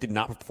quarterbacks that did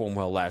not perform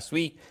well last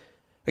week.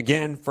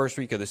 Again, first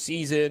week of the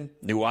season,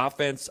 new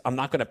offense. I'm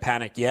not going to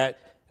panic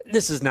yet.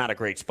 This is not a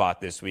great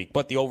spot this week,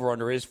 but the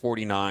over-under is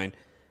 49,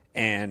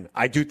 and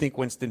I do think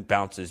Winston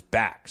bounces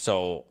back.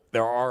 So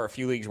there are a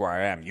few leagues where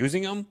I am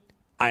using him.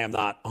 I am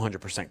not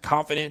 100%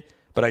 confident,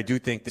 but I do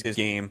think that this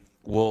game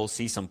will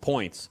see some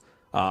points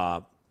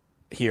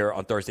here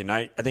on Thursday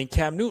night. I think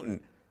Cam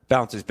Newton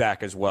bounces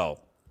back as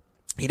well.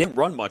 He didn't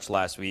run much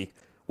last week,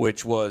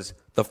 which was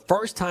the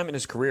first time in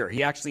his career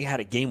he actually had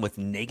a game with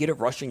negative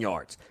rushing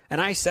yards.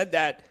 And I said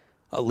that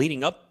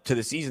leading up to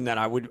the season that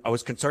I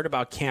was concerned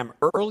about Cam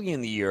early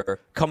in the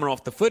year coming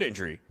off the foot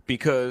injury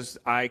because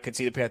I could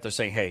see the Panthers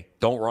saying, hey,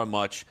 don't run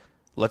much.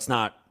 Let's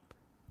not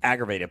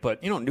aggravate it.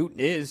 But, Newton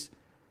is,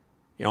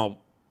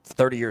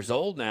 30 years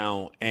old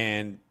now,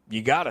 and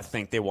you got to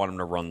think they want him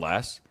to run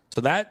less. So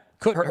that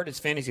could hurt his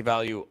fantasy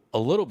value a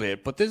little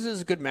bit. But this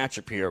is a good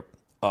matchup here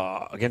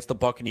against the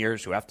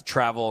Buccaneers, who have to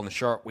travel on the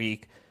short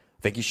week.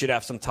 I think he should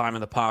have some time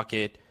in the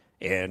pocket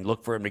and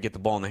look for him to get the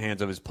ball in the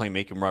hands of his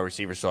playmaking wide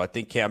receiver. So I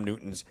think Cam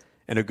Newton's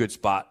in a good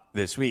spot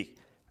this week.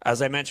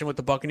 As I mentioned with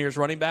the Buccaneers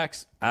running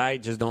backs, I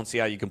just don't see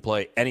how you can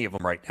play any of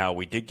them right now.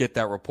 We did get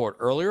that report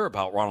earlier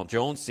about Ronald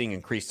Jones seeing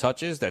increased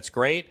touches. That's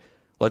great.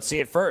 Let's see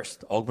it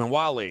first.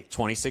 Ogunbowale,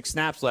 26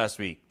 snaps last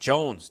week.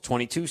 Jones,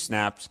 22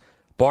 snaps.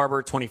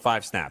 Barber,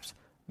 25 snaps.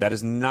 That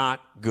is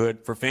not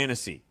good for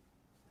fantasy.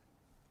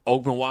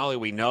 Ogunbowale,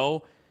 we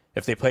know,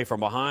 if they play from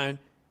behind,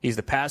 he's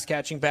the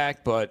pass-catching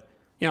back, but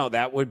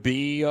that would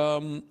be, a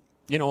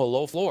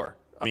low floor.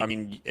 I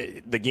mean,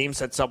 the game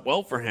sets up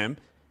well for him.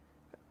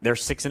 They're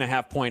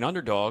 6.5-point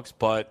underdogs,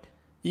 but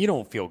you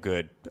don't feel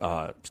good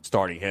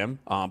starting him.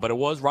 But it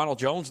was Ronald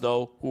Jones,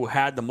 though, who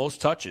had the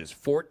most touches,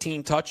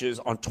 14 touches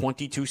on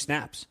 22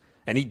 snaps.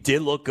 And he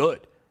did look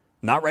good.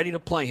 Not ready to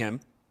play him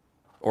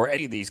or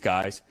any of these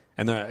guys.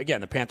 And,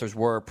 again, the Panthers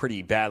were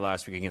pretty bad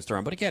last week against the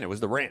run. But, again, it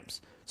was the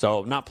Rams.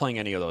 So not playing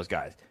any of those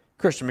guys.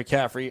 Christian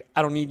McCaffrey,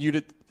 I don't need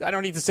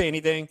to say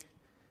anything.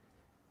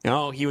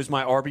 He was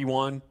my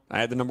RB1. I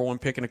had the number 1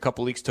 pick in a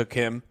couple leagues, took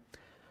him.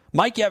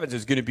 Mike Evans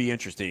is going to be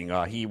interesting.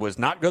 He was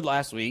not good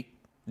last week,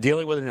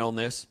 dealing with an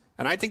illness.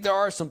 And I think there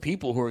are some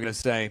people who are going to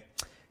say,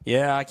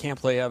 yeah, I can't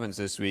play Evans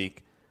this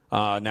week.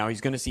 Now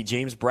he's going to see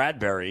James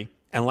Bradbury.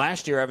 And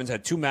last year, Evans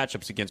had 2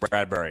 matchups against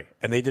Bradbury,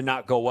 and they did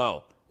not go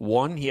well.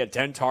 One, he had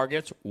 10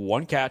 targets,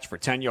 1 catch for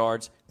 10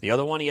 yards. The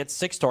other one, he had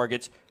 6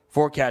 targets,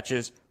 4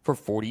 catches for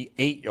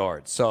 48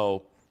 yards.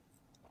 So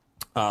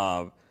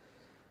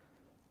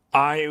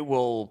I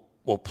will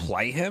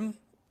play him.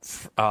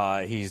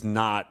 He's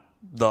not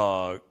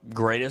the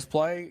greatest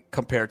play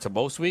compared to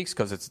most weeks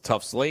because it's a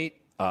tough slate.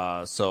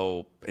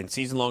 So in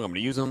season long, I'm going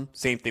to use him.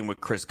 Same thing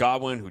with Chris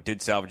Godwin, who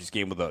did salvage his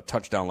game with a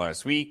touchdown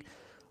last week.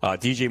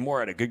 DJ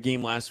Moore had a good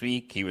game last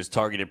week. He was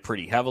targeted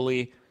pretty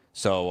heavily.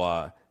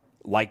 So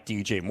like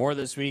DJ Moore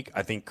this week,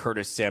 I think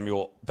Curtis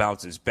Samuel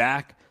bounces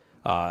back.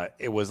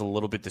 It was a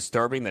little bit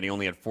disturbing that he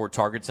only had 4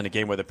 targets in a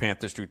game where the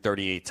Panthers threw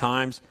 38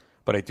 times.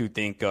 But I do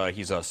think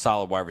he's a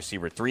solid wide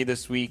receiver 3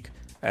 this week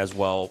as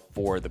well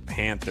for the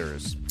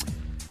Panthers.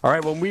 All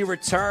right, when we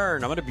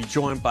return, I'm going to be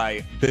joined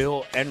by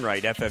Bill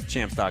Enright,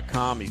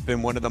 FFChamps.com. He's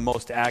been one of the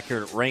most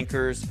accurate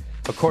rankers,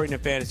 according to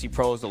Fantasy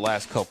Pros, the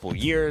last couple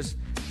years.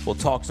 We'll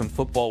talk some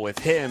football with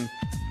him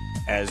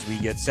as we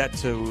get set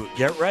to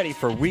get ready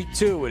for Week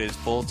 2. It is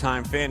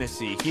Full-Time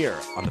Fantasy here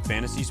on the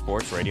Fantasy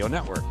Sports Radio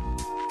Network.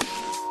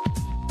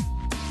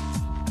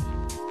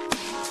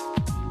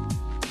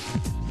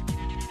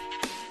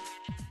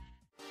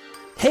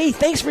 Hey,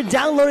 thanks for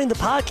downloading the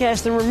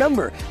podcast. And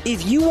remember,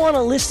 if you want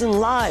to listen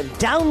live,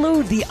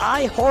 download the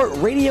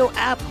iHeartRadio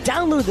app,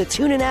 download the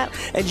TuneIn app,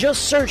 and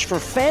just search for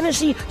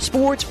Fantasy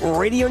Sports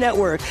Radio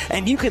Network,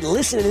 and you can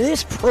listen to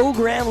this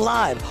program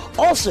live.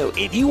 Also,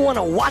 if you want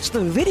to watch the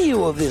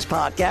video of this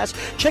podcast,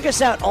 check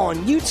us out on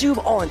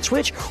YouTube, on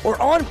Twitch,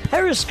 or on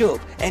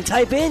Periscope, and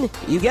type in,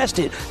 you guessed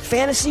it,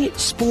 Fantasy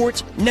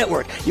Sports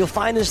Network. You'll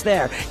find us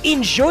there.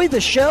 Enjoy the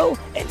show,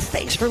 and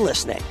thanks for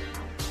listening.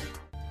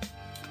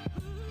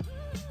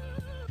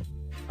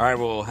 All right,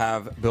 we'll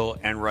have Bill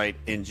Enright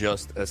in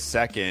just a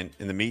second.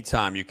 In the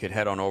meantime, you could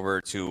head on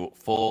over to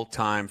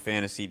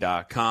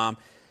fulltimefantasy.com.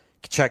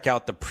 Check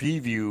out the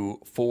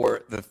preview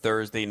for the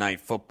Thursday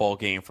night football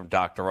game from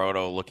Dr.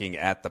 Otto, looking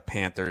at the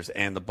Panthers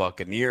and the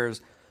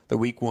Buccaneers. The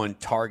Week 1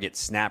 target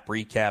snap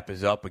recap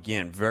is up.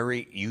 Again,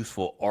 very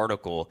useful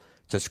article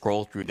to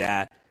scroll through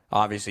that.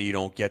 Obviously, you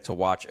don't get to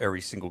watch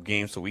every single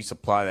game, so we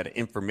supply that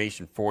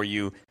information for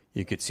you.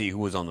 You could see who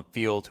was on the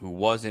field, who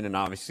wasn't, and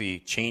obviously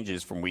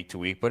changes from week to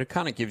week. But it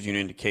kind of gives you an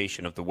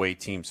indication of the way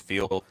teams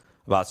feel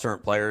about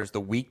certain players. The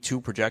Week 2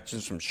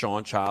 projections from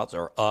Sean Childs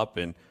are up,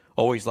 and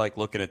always like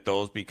looking at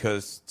those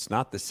because it's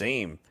not the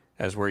same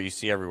as where you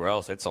see everywhere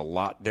else. It's a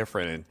lot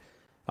different,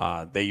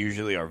 and they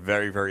usually are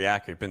very, very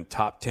accurate. Been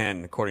top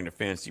 10 according to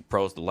Fantasy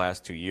Pros the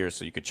last 2 years,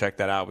 so you could check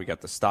that out. We got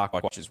the stock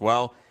watch as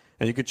well.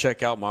 And you can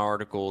check out my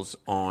articles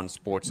on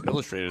Sports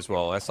Illustrated as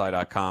well,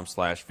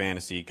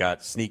 si.com/fantasy.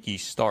 Got sneaky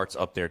starts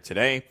up there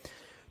today.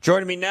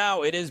 Joining me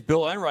now, it is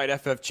Bill Enright,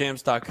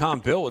 FFChamps.com.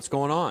 Bill, what's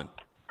going on?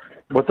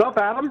 What's up,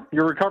 Adam?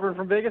 You're recovering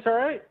from Vegas, all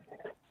right?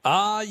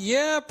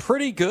 Yeah,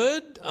 pretty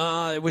good.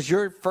 It was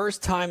your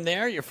first time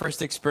there, your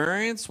first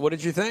experience. What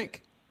did you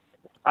think?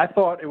 I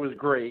thought it was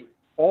great.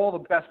 All the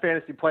best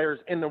fantasy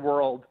players in the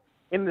world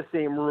in the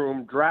same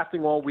room,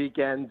 drafting all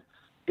weekend.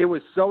 It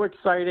was so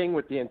exciting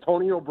with the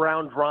Antonio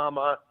Brown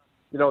drama.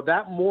 You know,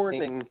 that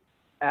morning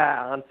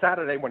on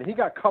Saturday when he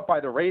got cut by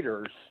the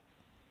Raiders,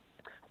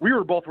 we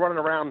were both running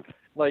around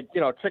like,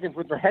 you know, chickens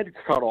with their heads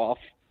cut off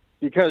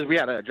because we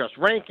had to adjust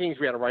rankings,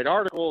 we had to write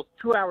articles.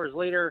 2 hours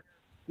later,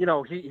 you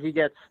know, he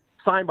gets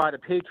signed by the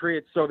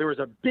Patriots. So there was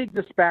a big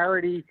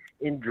disparity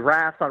in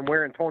drafts on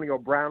where Antonio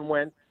Brown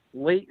went.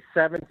 Late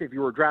 7th if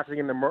you were drafting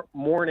in the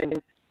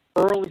morning,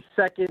 early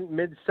 2nd,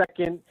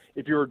 mid-2nd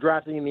if you were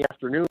drafting in the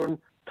afternoon.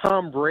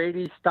 Tom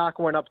Brady stock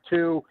went up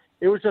too.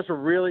 It was just a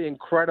really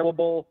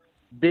incredible,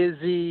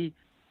 busy,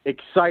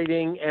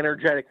 exciting,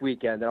 energetic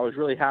weekend. I was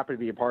really happy to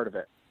be a part of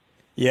it.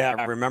 Yeah,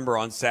 I remember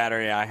on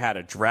Saturday I had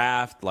a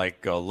draft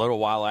like a little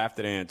while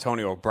after the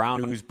Antonio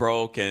Brown news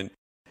broke, and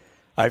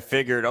I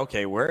figured,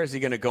 okay, where is he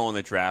going to go in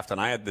the draft? And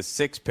I had the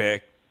 6th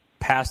pick,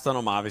 passed on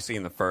him obviously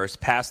in the 1st,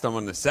 passed on him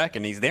in the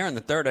 2nd. He's there in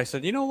the 3rd. I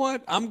said, you know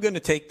what? I'm going to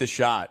take the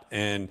shot.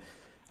 And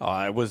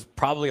it was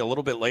probably a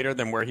little bit later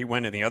than where he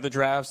went in the other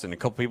drafts, and a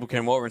couple people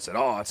came over and said,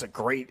 oh, it's a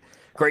great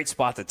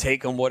spot to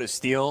take him. What a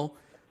steal.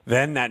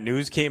 Then that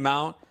news came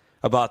out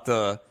about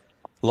the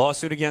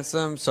lawsuit against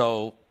him.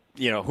 So,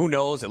 you know, who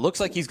knows? It looks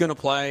like he's going to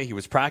play. He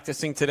was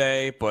practicing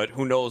today, but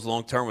who knows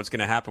long-term what's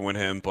going to happen with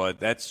him. But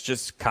that's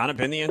just kind of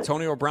been the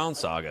Antonio Brown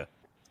saga.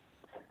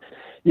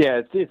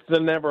 Yeah, it's the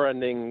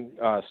never-ending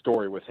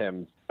story with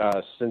him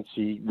since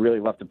he really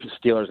left the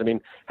Steelers. I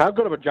mean, how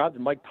good of a job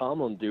did Mike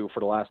Tomlin do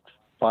for the last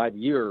 5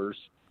 years,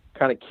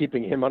 kind of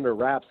keeping him under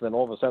wraps, and then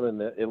all of a sudden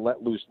it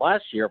let loose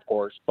last year, of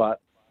course. But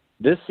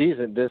this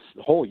season, this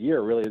whole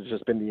year really has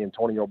just been the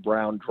Antonio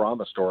Brown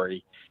drama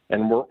story,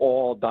 and we're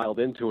all dialed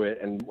into it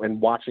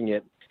and watching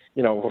it,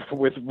 you know,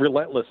 with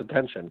relentless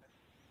attention.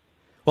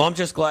 Well, I'm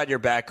just glad you're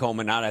back home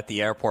and not at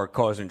the airport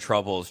causing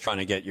troubles trying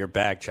to get your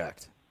bag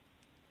checked.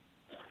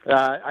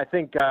 I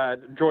think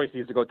Joyce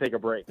needs to go take a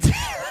break.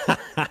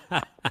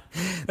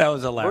 That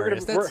was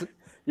hilarious.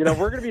 We're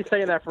going to be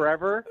saying that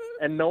forever,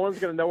 and no one's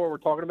going to know what we're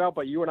talking about,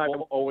 but you and I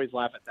will always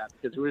laugh at that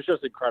because it was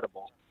just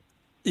incredible.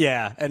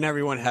 Yeah, and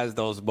everyone has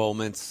those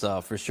moments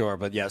for sure.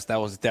 But, yes, that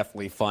was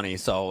definitely funny.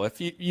 So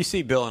if you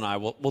see Bill and I,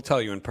 we'll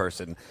tell you in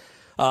person.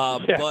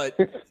 Yeah.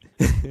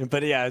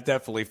 But, yeah, it's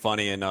definitely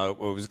funny, and I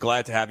was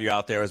glad to have you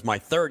out there. It was my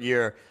 3rd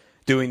year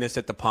doing this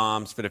at the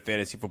Palms for the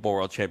Fantasy Football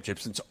World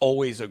Championships. It's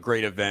always a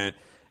great event,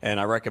 and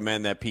I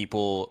recommend that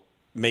people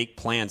make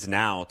plans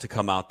now to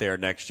come out there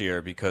next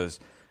year because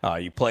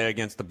you play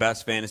against the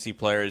best fantasy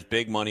players,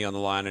 big money on the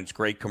line, and it's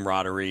great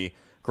camaraderie,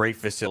 great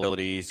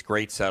facilities,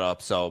 great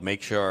setup. So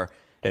make sure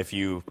if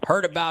you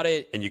heard about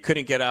it and you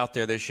couldn't get out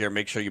there this year,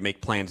 make sure you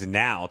make plans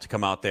now to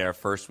come out there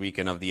first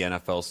weekend of the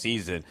NFL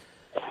season.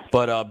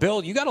 But,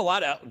 Bill, you got a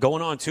lot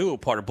going on, too,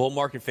 part of Bull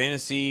Market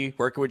Fantasy,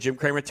 working with Jim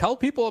Cramer. Tell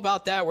people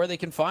about that, where they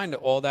can find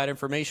all that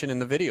information in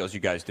the videos you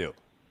guys do.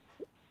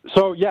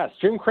 So, yes,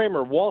 Jim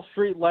Cramer, Wall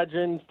Street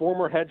legend,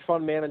 former hedge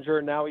fund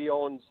manager. Now he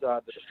owns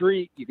The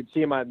Street. You can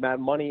see him at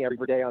Mad Money every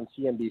day on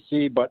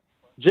CNBC. But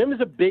Jim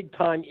is a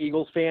big-time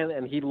Eagles fan,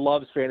 and he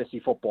loves fantasy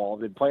football.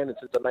 They've been playing it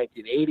since the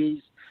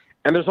 1980s.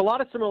 And there's a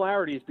lot of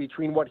similarities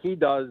between what he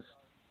does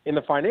in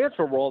the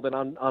financial world and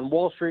on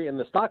Wall Street and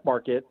the stock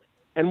market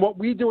and what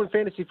we do in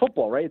fantasy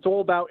football, right? It's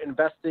all about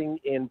investing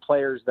in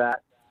players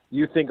that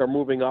you think are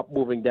moving up,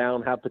 moving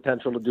down, have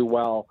potential to do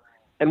well.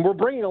 And we're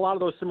bringing a lot of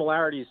those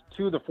similarities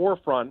to the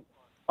forefront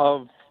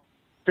of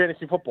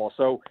fantasy football.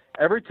 So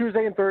every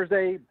Tuesday and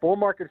Thursday,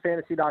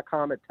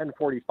 bullmarketfantasy.com at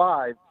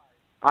 10:45,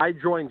 I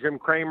join Jim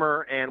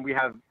Cramer, and we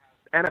have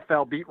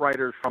NFL beat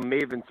writers from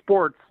Maven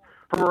Sports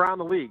from around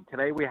the league.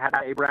 Today we had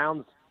a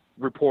Browns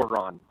reporter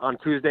on. On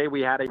Tuesday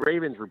we had a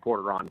Ravens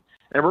reporter on.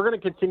 And we're going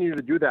to continue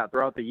to do that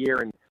throughout the year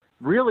and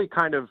really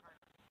kind of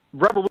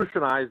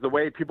revolutionize the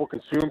way people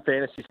consume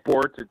fantasy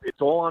sports. It's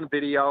all on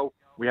video.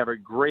 We have a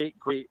great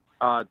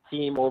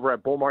team over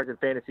at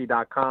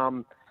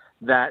bullmarketfantasy.com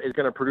that is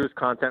going to produce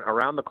content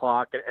around the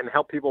clock and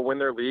help people win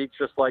their leagues,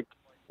 just like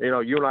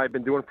you and I have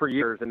been doing for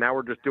years. And now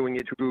we're just doing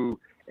it to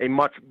a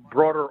much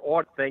broader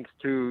audience, thanks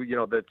to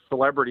the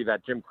celebrity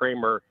that Jim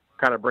Cramer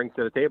kind of brings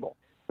to the table.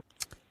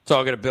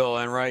 Talking to Bill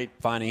Enright,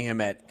 finding him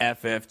at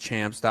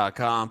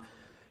ffchamps.com.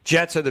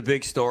 Jets are the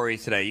big story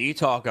today. You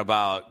talk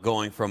about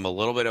going from a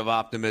little bit of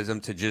optimism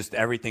to just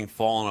everything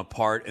falling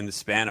apart in the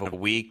span of a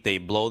week. They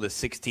blow the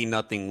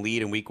 16-0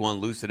 lead in Week 1,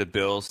 lose to the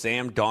Bills.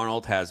 Sam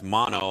Darnold has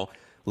mono.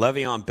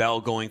 Le'Veon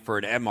Bell going for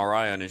an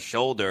MRI on his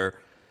shoulder.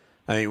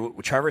 I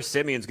mean, Trevor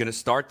Siemian's going to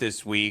start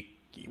this week.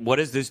 What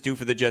does this do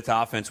for the Jets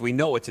offense? We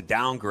know it's a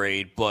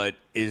downgrade, but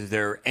is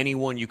there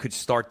anyone you could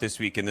start this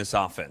week in this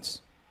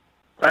offense?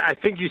 I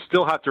think you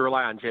still have to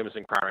rely on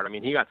Jamison Crowder. I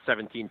mean, he got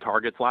 17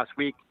 targets last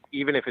week.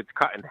 Even if it's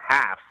cut in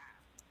half,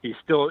 he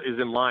still is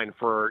in line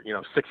for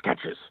 6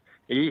 catches.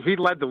 He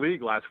led the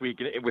league last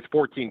week with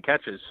 14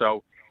 catches.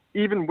 So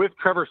even with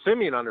Trevor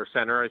Siemian under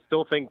center, I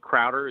still think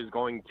Crowder is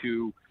going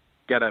to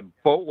get a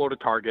boatload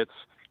of targets.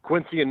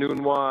 Quincy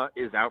Enunwa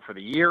is out for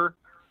the year.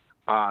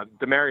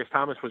 Demaryius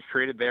Thomas was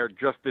traded there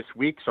just this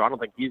week, so I don't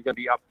think he's going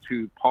to be up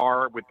to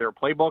par with their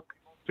playbook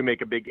to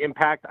make a big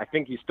impact. I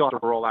think you still have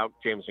to roll out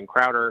Jamison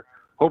Crowder.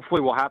 Hopefully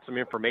we'll have some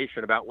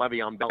information about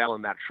Le'Veon Bell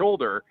and that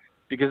shoulder,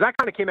 because that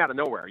kind of came out of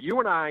nowhere. You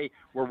and I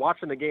were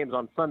watching the games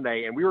on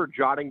Sunday, and we were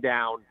jotting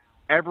down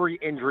every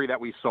injury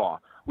that we saw.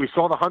 We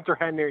saw the Hunter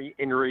Henry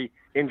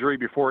injury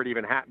before it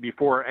even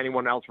before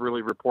anyone else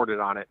really reported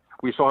on it.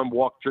 We saw him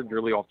walk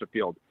gingerly off the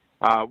field.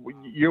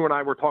 You and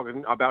I were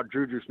talking about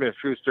Juju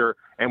Smith-Schuster,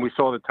 and we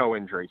saw the toe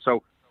injury.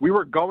 So we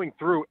were going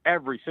through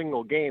every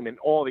single game and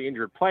all the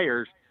injured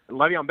players, and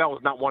Le'Veon Bell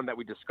was not one that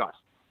we discussed.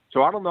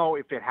 So I don't know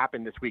if it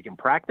happened this week in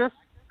practice.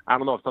 I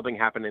don't know if something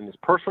happened in his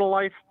personal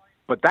life.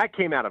 But that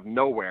came out of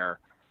nowhere.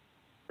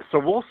 So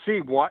we'll see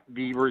what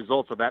the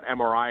results of that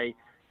MRI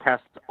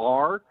test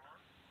are.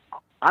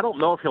 I don't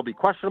know if he'll be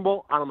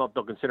questionable. I don't know if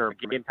they'll consider a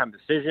game-time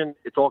decision.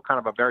 It's all kind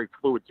of a very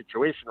fluid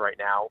situation right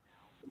now.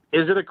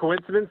 Is it a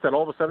coincidence that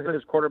all of a sudden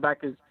his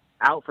quarterback is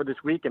out for this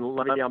week and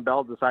Le'Veon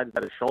Bell decides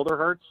that his shoulder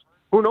hurts?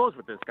 Who knows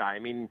with this guy? I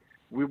mean,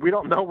 we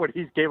don't know what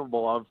he's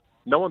capable of.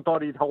 No one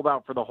thought he'd hold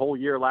out for the whole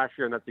year last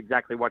year, and that's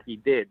exactly what he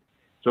did.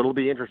 So it'll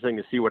be interesting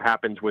to see what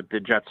happens with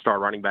the Jets star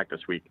running back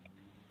this week.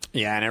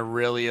 Yeah, and it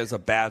really is a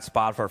bad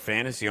spot for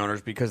fantasy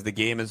owners because the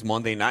game is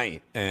Monday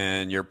night,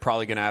 and you're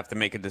probably going to have to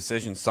make a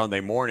decision Sunday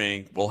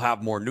morning. We'll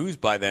have more news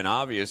by then,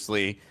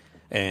 obviously,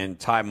 and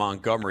Ty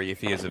Montgomery,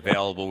 if he is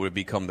available, would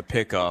become the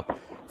pickup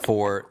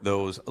for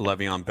those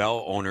Le'Veon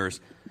Bell owners.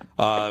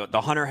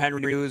 The Hunter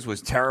Henry news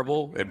was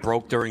terrible. It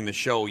broke during the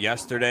show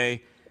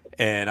yesterday,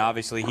 and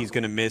obviously he's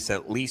going to miss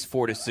at least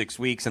 4 to 6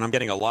 weeks, and I'm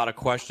getting a lot of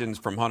questions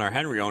from Hunter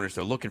Henry owners.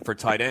 They're looking for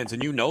tight ends,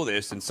 and you know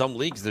this. In some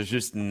leagues, there's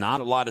just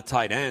not a lot of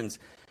tight ends.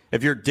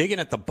 If you're digging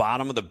at the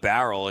bottom of the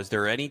barrel, is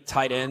there any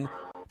tight end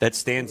that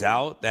stands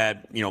out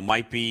that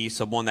might be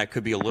someone that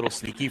could be a little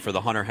sneaky for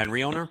the Hunter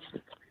Henry owner?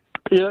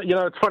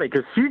 It's funny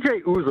because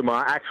CJ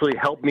Uzomah actually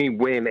helped me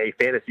win a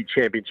fantasy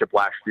championship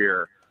last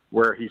year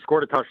where he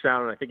scored a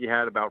touchdown, and I think he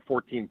had about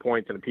 14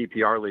 points in a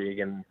PPR league,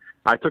 and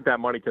I took that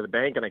money to the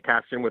bank, and I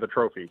cashed in with a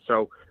trophy.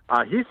 So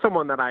he's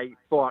someone that I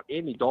thought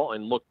Andy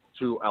Dalton looked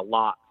to a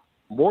lot,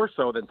 more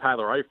so than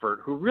Tyler Eifert,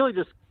 who really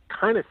just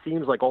kind of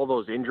seems like all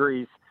those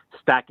injuries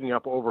stacking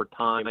up over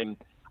time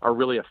are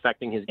really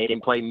affecting his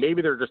gameplay.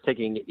 Maybe they're just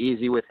taking it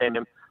easy with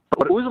him.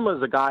 But Uzomah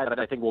is a guy that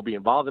I think will be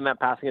involved in that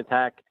passing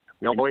attack.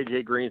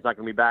 A.J. Green's not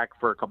going to be back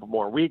for a couple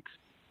more weeks.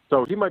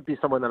 So he might be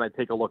someone that I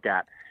take a look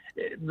at.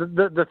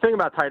 the thing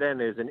about tight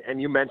end is,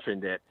 and you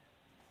mentioned it,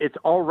 it's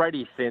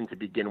already thin to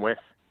begin with.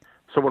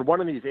 So when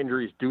one of these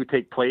injuries do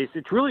take place,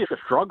 it's really a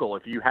struggle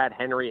if you had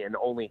Henry and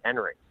only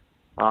Henry.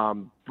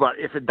 But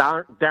if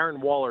Darren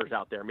Waller's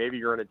out there, maybe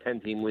you're in a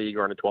 10-team league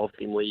or in a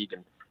 12-team league,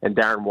 and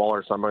Darren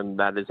Waller, someone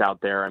that is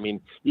out there. I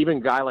mean, even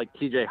a guy like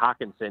T.J.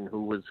 Hawkinson,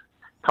 who was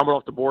coming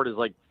off the board as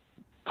like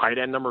tight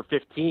end number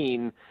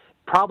 15,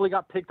 probably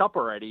got picked up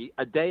already.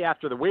 A day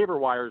after the waiver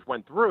wires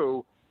went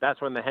through,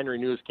 that's when the Henry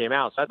news came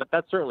out. So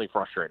that's certainly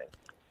frustrating.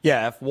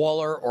 Yeah, if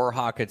Waller or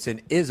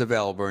Hawkinson is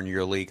available in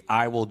your league,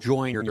 I will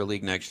join your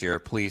league next year.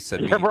 Please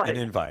send me an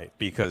invite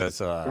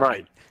because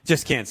I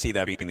just can't see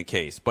that being the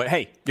case. But,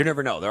 hey, you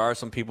never know. There are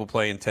some people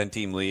playing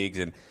 10-team leagues,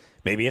 and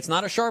maybe it's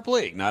not a sharp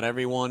league. Not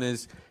everyone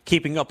is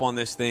keeping up on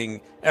this thing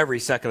every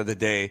second of the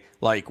day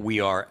like we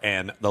are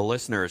and the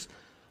listeners.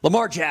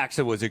 Lamar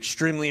Jackson was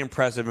extremely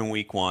impressive in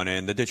Week 1,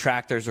 and the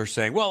detractors are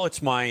saying, well,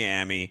 it's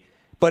Miami.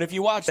 But if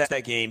you watch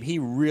that game, he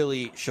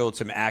really showed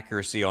some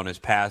accuracy on his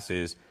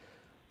passes.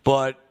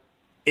 But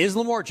is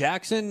Lamar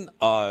Jackson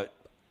a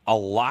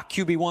lock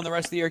QB1 the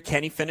rest of the year?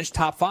 Can he finish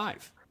top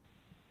 5?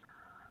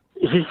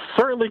 He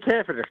certainly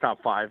can finish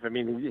top 5. I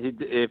mean,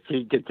 if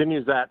he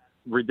continues that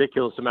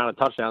ridiculous amount of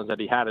touchdowns that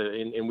he had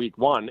in Week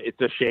 1, it's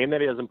a shame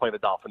that he doesn't play the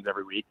Dolphins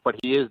every week. But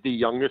he is the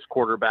youngest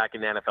quarterback in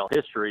NFL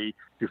history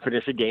to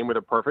finish a game with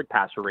a perfect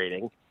passer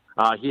rating.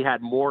 He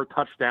had more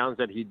touchdowns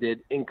than he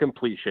did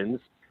incompletions.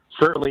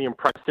 Certainly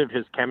impressive,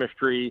 his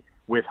chemistry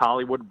with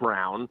Hollywood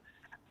Brown.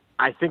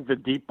 I think the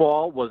deep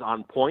ball was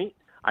on point.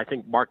 I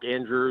think Mark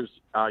Andrews'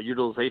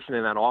 utilization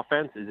in that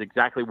offense is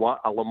exactly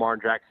what Lamar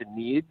Jackson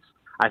needs.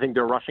 I think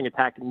their rushing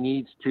attack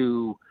needs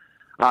to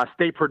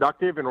stay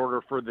productive in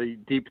order for the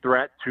deep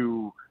threat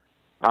to,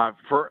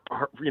 for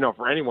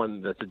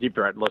anyone that's a deep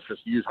threat, let's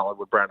just use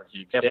Hollywood Brown as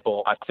the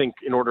example. I think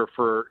in order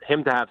for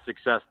him to have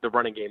success, the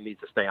running game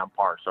needs to stay on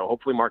par. So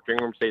hopefully Mark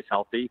Ingram stays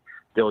healthy.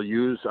 They'll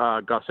use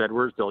Gus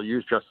Edwards. They'll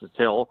use Justice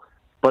Hill.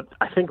 But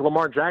I think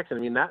Lamar Jackson, I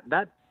mean,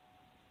 that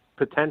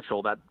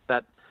potential,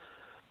 that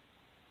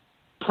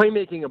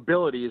playmaking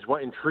ability is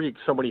what intrigued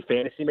so many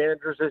fantasy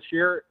managers this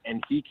year,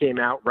 and he came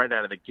out right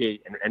out of the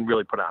gate and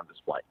really put it on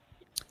display.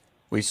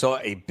 We saw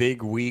a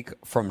big week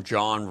from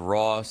John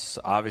Ross.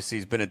 Obviously,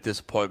 he's been a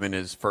disappointment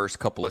his first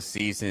couple of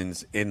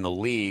seasons in the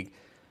league.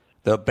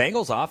 The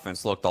Bengals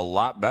offense looked a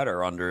lot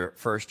better under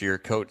first-year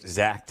coach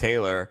Zach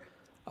Taylor.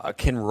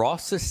 Can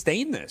Ross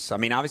sustain this? I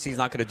mean, obviously he's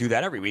not going to do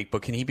that every week,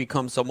 but can he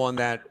become someone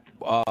that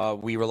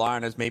we rely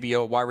on as maybe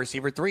a wide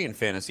receiver 3 in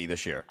fantasy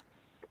this year?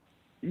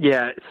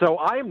 Yeah, so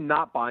I am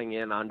not buying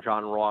in on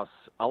John Ross.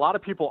 A lot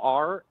of people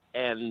are,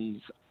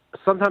 and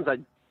sometimes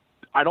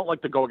I don't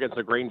like to go against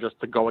the grain just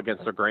to go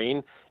against the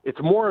grain. It's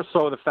more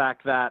so the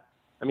fact that,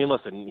 I mean,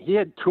 listen, he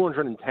had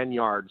 210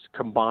 yards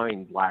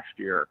combined last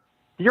year.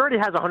 He already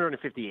has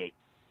 158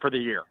 for the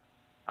year.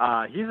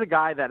 He's a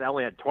guy that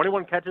only had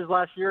 21 catches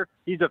last year.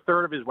 He's a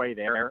third of his way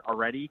there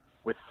already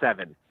with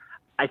 7.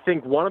 I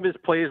think one of his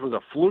plays was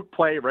a fluke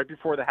play right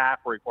before the half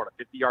where he caught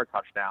a 50-yard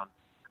touchdown.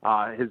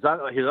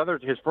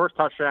 His first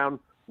touchdown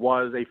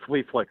was a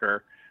flea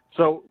flicker.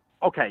 So,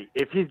 okay,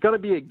 if he's going to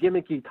be a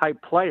gimmicky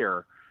type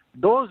player,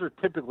 those are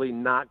typically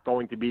not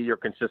going to be your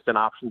consistent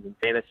options in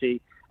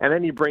fantasy. And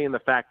then you bring in the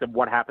fact of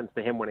what happens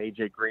to him when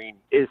A.J. Green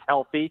is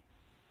healthy.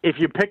 If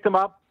you picked him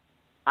up,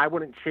 I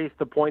wouldn't chase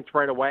the points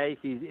right away.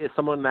 He is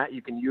someone that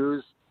you can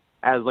use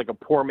as like a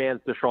poor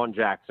man's Deshaun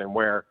Jackson,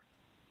 where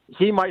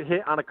he might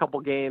hit on a couple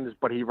games,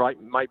 but he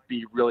might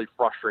be really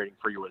frustrating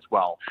for you as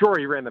well. Sure,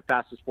 he ran the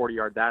fastest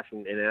 40-yard dash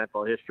in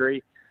NFL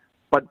history,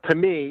 but to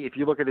me, if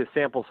you look at his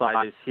sample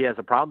size, he has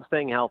a problem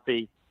staying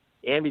healthy.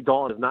 Andy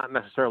Dalton is not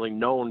necessarily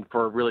known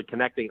for really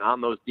connecting on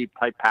those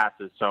deep-type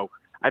passes, so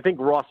I think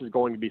Ross is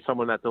going to be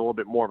someone that's a little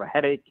bit more of a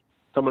headache,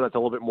 someone that's a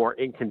little bit more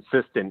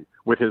inconsistent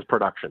with his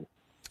production.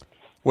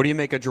 What do you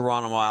make of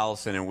Geronimo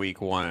Allison in Week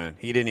 1?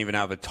 He didn't even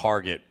have a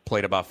target,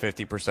 played about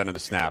 50% of the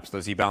snaps.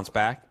 Does he bounce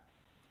back?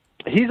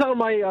 He's on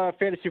my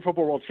Fantasy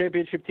Football World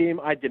Championship team.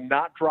 I did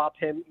not drop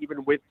him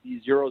even with the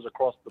zeros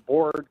across the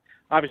board.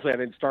 Obviously, I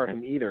didn't start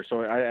him either,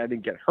 so I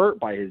didn't get hurt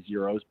by his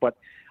zeros. But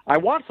I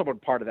want someone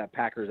part of that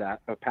Packers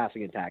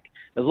passing attack.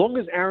 As long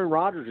as Aaron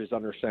Rodgers is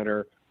under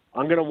center,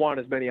 I'm going to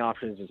want as many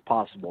options as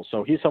possible.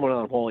 So he's someone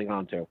I'm holding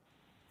on to.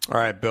 All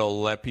right,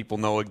 Bill, let people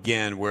know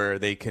again where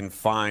they can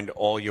find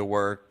all your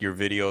work, your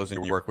videos,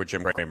 and your work with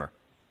Jim Cramer.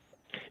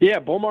 Yeah,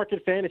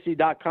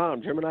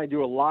 bullmarketfantasy.com. Jim and I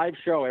do a live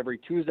show every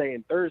Tuesday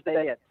and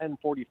Thursday at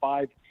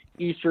 10:45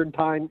 Eastern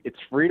Time. It's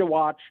free to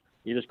watch.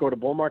 You just go to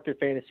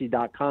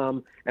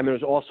bullmarketfantasy.com, and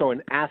there's also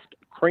an Ask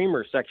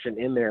Cramer section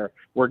in there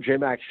where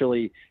Jim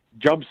actually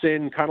jumps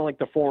in, kind of like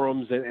the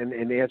forums,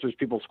 and answers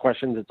people's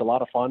questions. It's a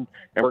lot of fun,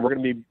 and we're going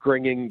to be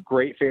bringing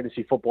great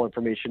fantasy football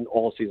information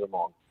all season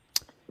long.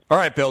 All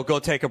right, Bill, go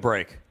take a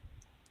break.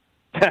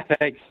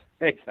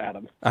 Thanks,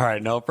 Adam. All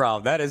right, no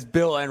problem. That is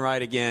Bill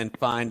Enright again.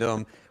 Find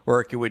him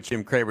working with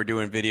Jim Cramer,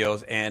 doing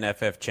videos, and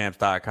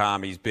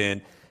FFChamps.com. He's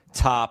been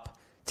top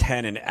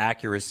 10 in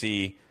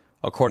accuracy,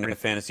 according to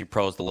Fantasy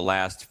Pros, the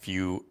last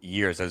few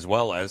years, as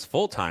well as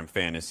full-time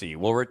fantasy.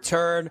 We'll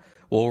return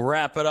We'll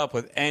wrap it up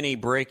with any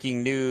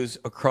breaking news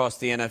across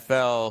the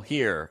NFL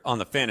here on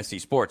the Fantasy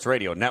Sports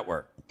Radio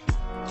Network.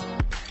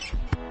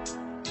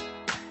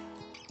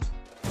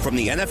 From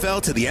the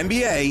NFL to the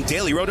NBA,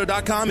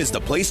 DailyRoto.com is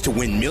the place to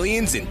win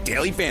millions in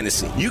daily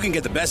fantasy. You can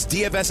get the best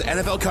DFS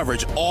NFL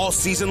coverage all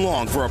season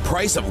long for a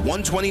price of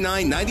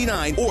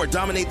 $129.99 or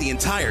dominate the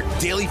entire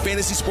daily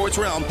fantasy sports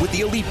realm with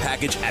the Elite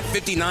Package at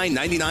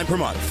 $59.99 per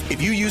month.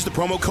 If you use the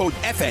promo code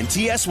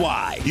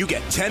FNTSY, you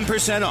get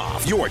 10%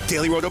 off your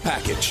Daily Roto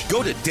package.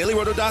 Go to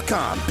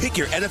DailyRoto.com, pick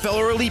your NFL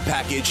or Elite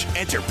Package,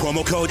 enter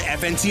promo code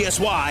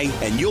FNTSY,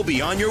 and you'll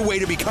be on your way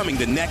to becoming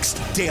the next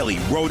Daily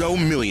Roto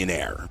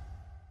millionaire.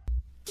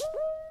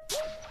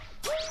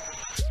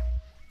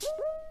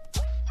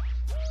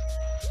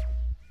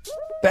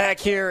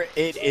 Back here,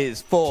 it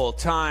is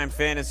full-time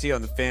fantasy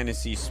on the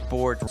Fantasy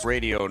Sports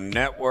Radio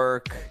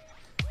Network.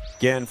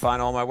 Again,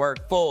 find all my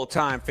work,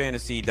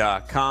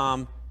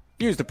 fulltimefantasy.com.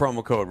 Use the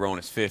promo code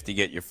RONUS50.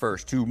 Get your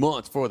first 2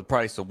 months for the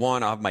price of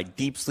one. I'll have my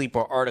Deep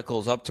Sleeper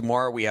articles up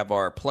tomorrow. We have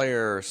our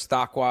player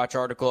stock watch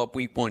article up,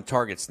 Week 1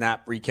 target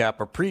snap recap,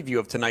 a preview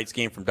of tonight's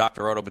game from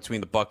Dr. Otto between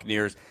the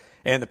Buccaneers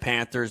and the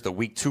Panthers. The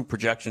Week 2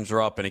 projections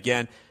are up. And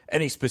again,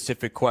 any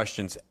specific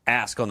questions,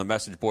 ask on the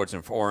message boards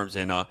and forums.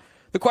 And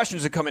the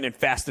questions are coming in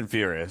fast and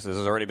furious. There's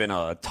already been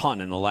a ton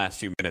in the last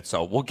few minutes,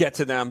 so we'll get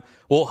to them.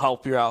 We'll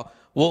help you out.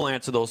 We'll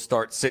answer those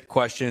start-sit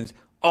questions.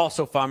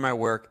 Also, find my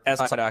work,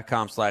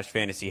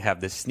 SI.com/fantasy. Have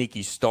the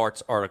Sneaky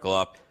Starts article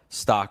up,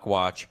 Stock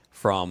Watch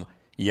from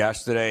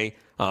yesterday.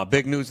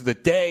 Big news of the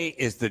day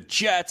is the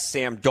Jets.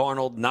 Sam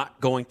Darnold not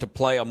going to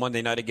play on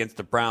Monday night against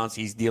the Browns.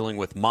 He's dealing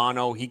with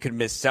mono. He could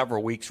miss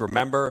several weeks.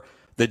 Remember,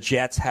 the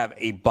Jets have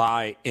a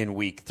bye in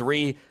Week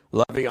 3.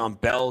 Le'Veon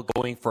Bell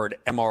going for an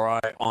MRI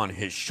on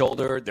his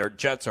shoulder. Their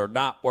Jets are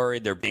not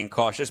worried. They're being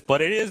cautious,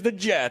 but it is the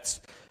Jets.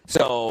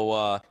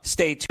 So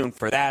stay tuned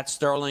for that.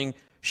 Sterling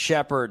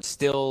Shepard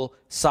still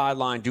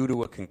sidelined due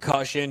to a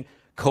concussion.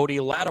 Cody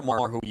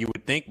Lattimore, who you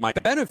would think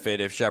might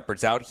benefit if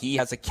Shepard's out, he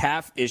has a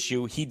calf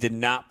issue. He did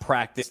not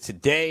practice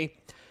today.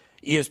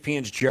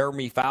 ESPN's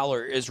Jeremy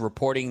Fowler is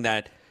reporting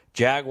that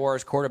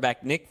Jaguars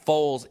quarterback Nick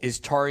Foles is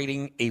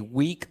targeting a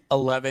Week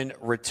 11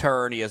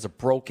 return. He has a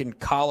broken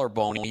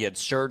collarbone. He had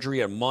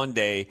surgery on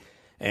Monday,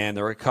 and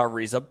the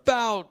recovery is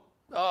about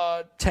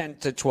 10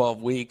 to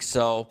 12 weeks.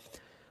 So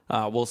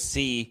we'll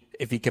see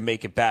if he can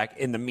make it back.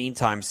 In the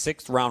meantime,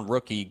 6th-round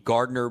rookie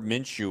Gardner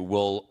Minshew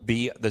will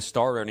be the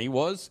starter, and he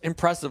was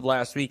impressive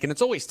last week. And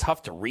it's always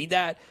tough to read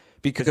that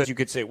because you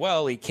could say,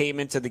 well, he came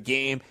into the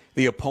game,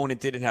 the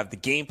opponent didn't have the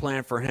game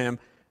plan for him.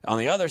 On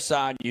the other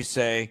side, you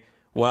say,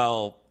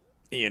 well,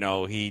 you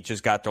know, he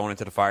just got thrown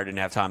into the fire, didn't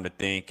have time to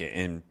think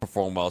and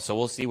perform well. So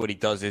we'll see what he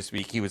does this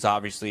week. He was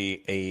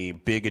obviously a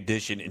big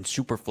addition in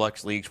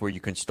Superflex leagues where you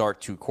can start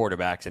 2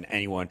 quarterbacks, and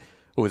anyone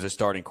who is a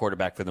starting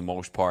quarterback for the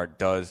most part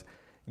does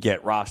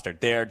get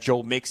rostered there.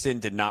 Joe Mixon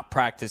did not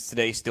practice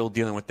today, still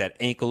dealing with that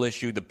ankle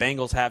issue. The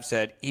Bengals have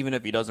said even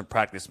if he doesn't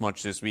practice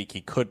much this week,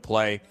 he could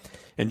play.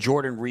 And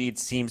Jordan Reed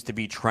seems to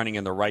be trending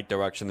in the right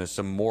direction. There's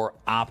some more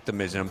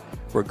optimism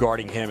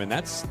regarding him, and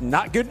that's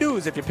not good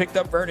news if you picked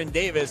up Vernon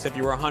Davis. If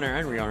you were a Hunter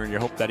Henry owner, you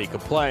hope that he could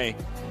play.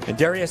 And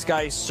Darius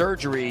Guy's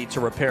surgery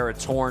to repair a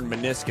torn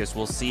meniscus.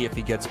 We'll see if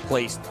he gets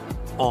placed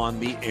on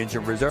the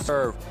injured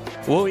reserve.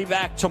 We'll be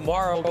back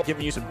tomorrow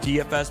giving you some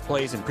DFS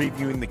plays and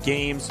previewing the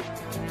games.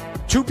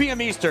 2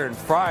 p.m. Eastern,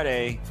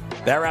 Friday.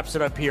 That wraps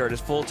it up here. It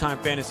is Full-Time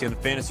Fantasy on the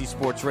Fantasy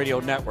Sports Radio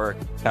Network.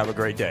 Have a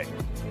great day.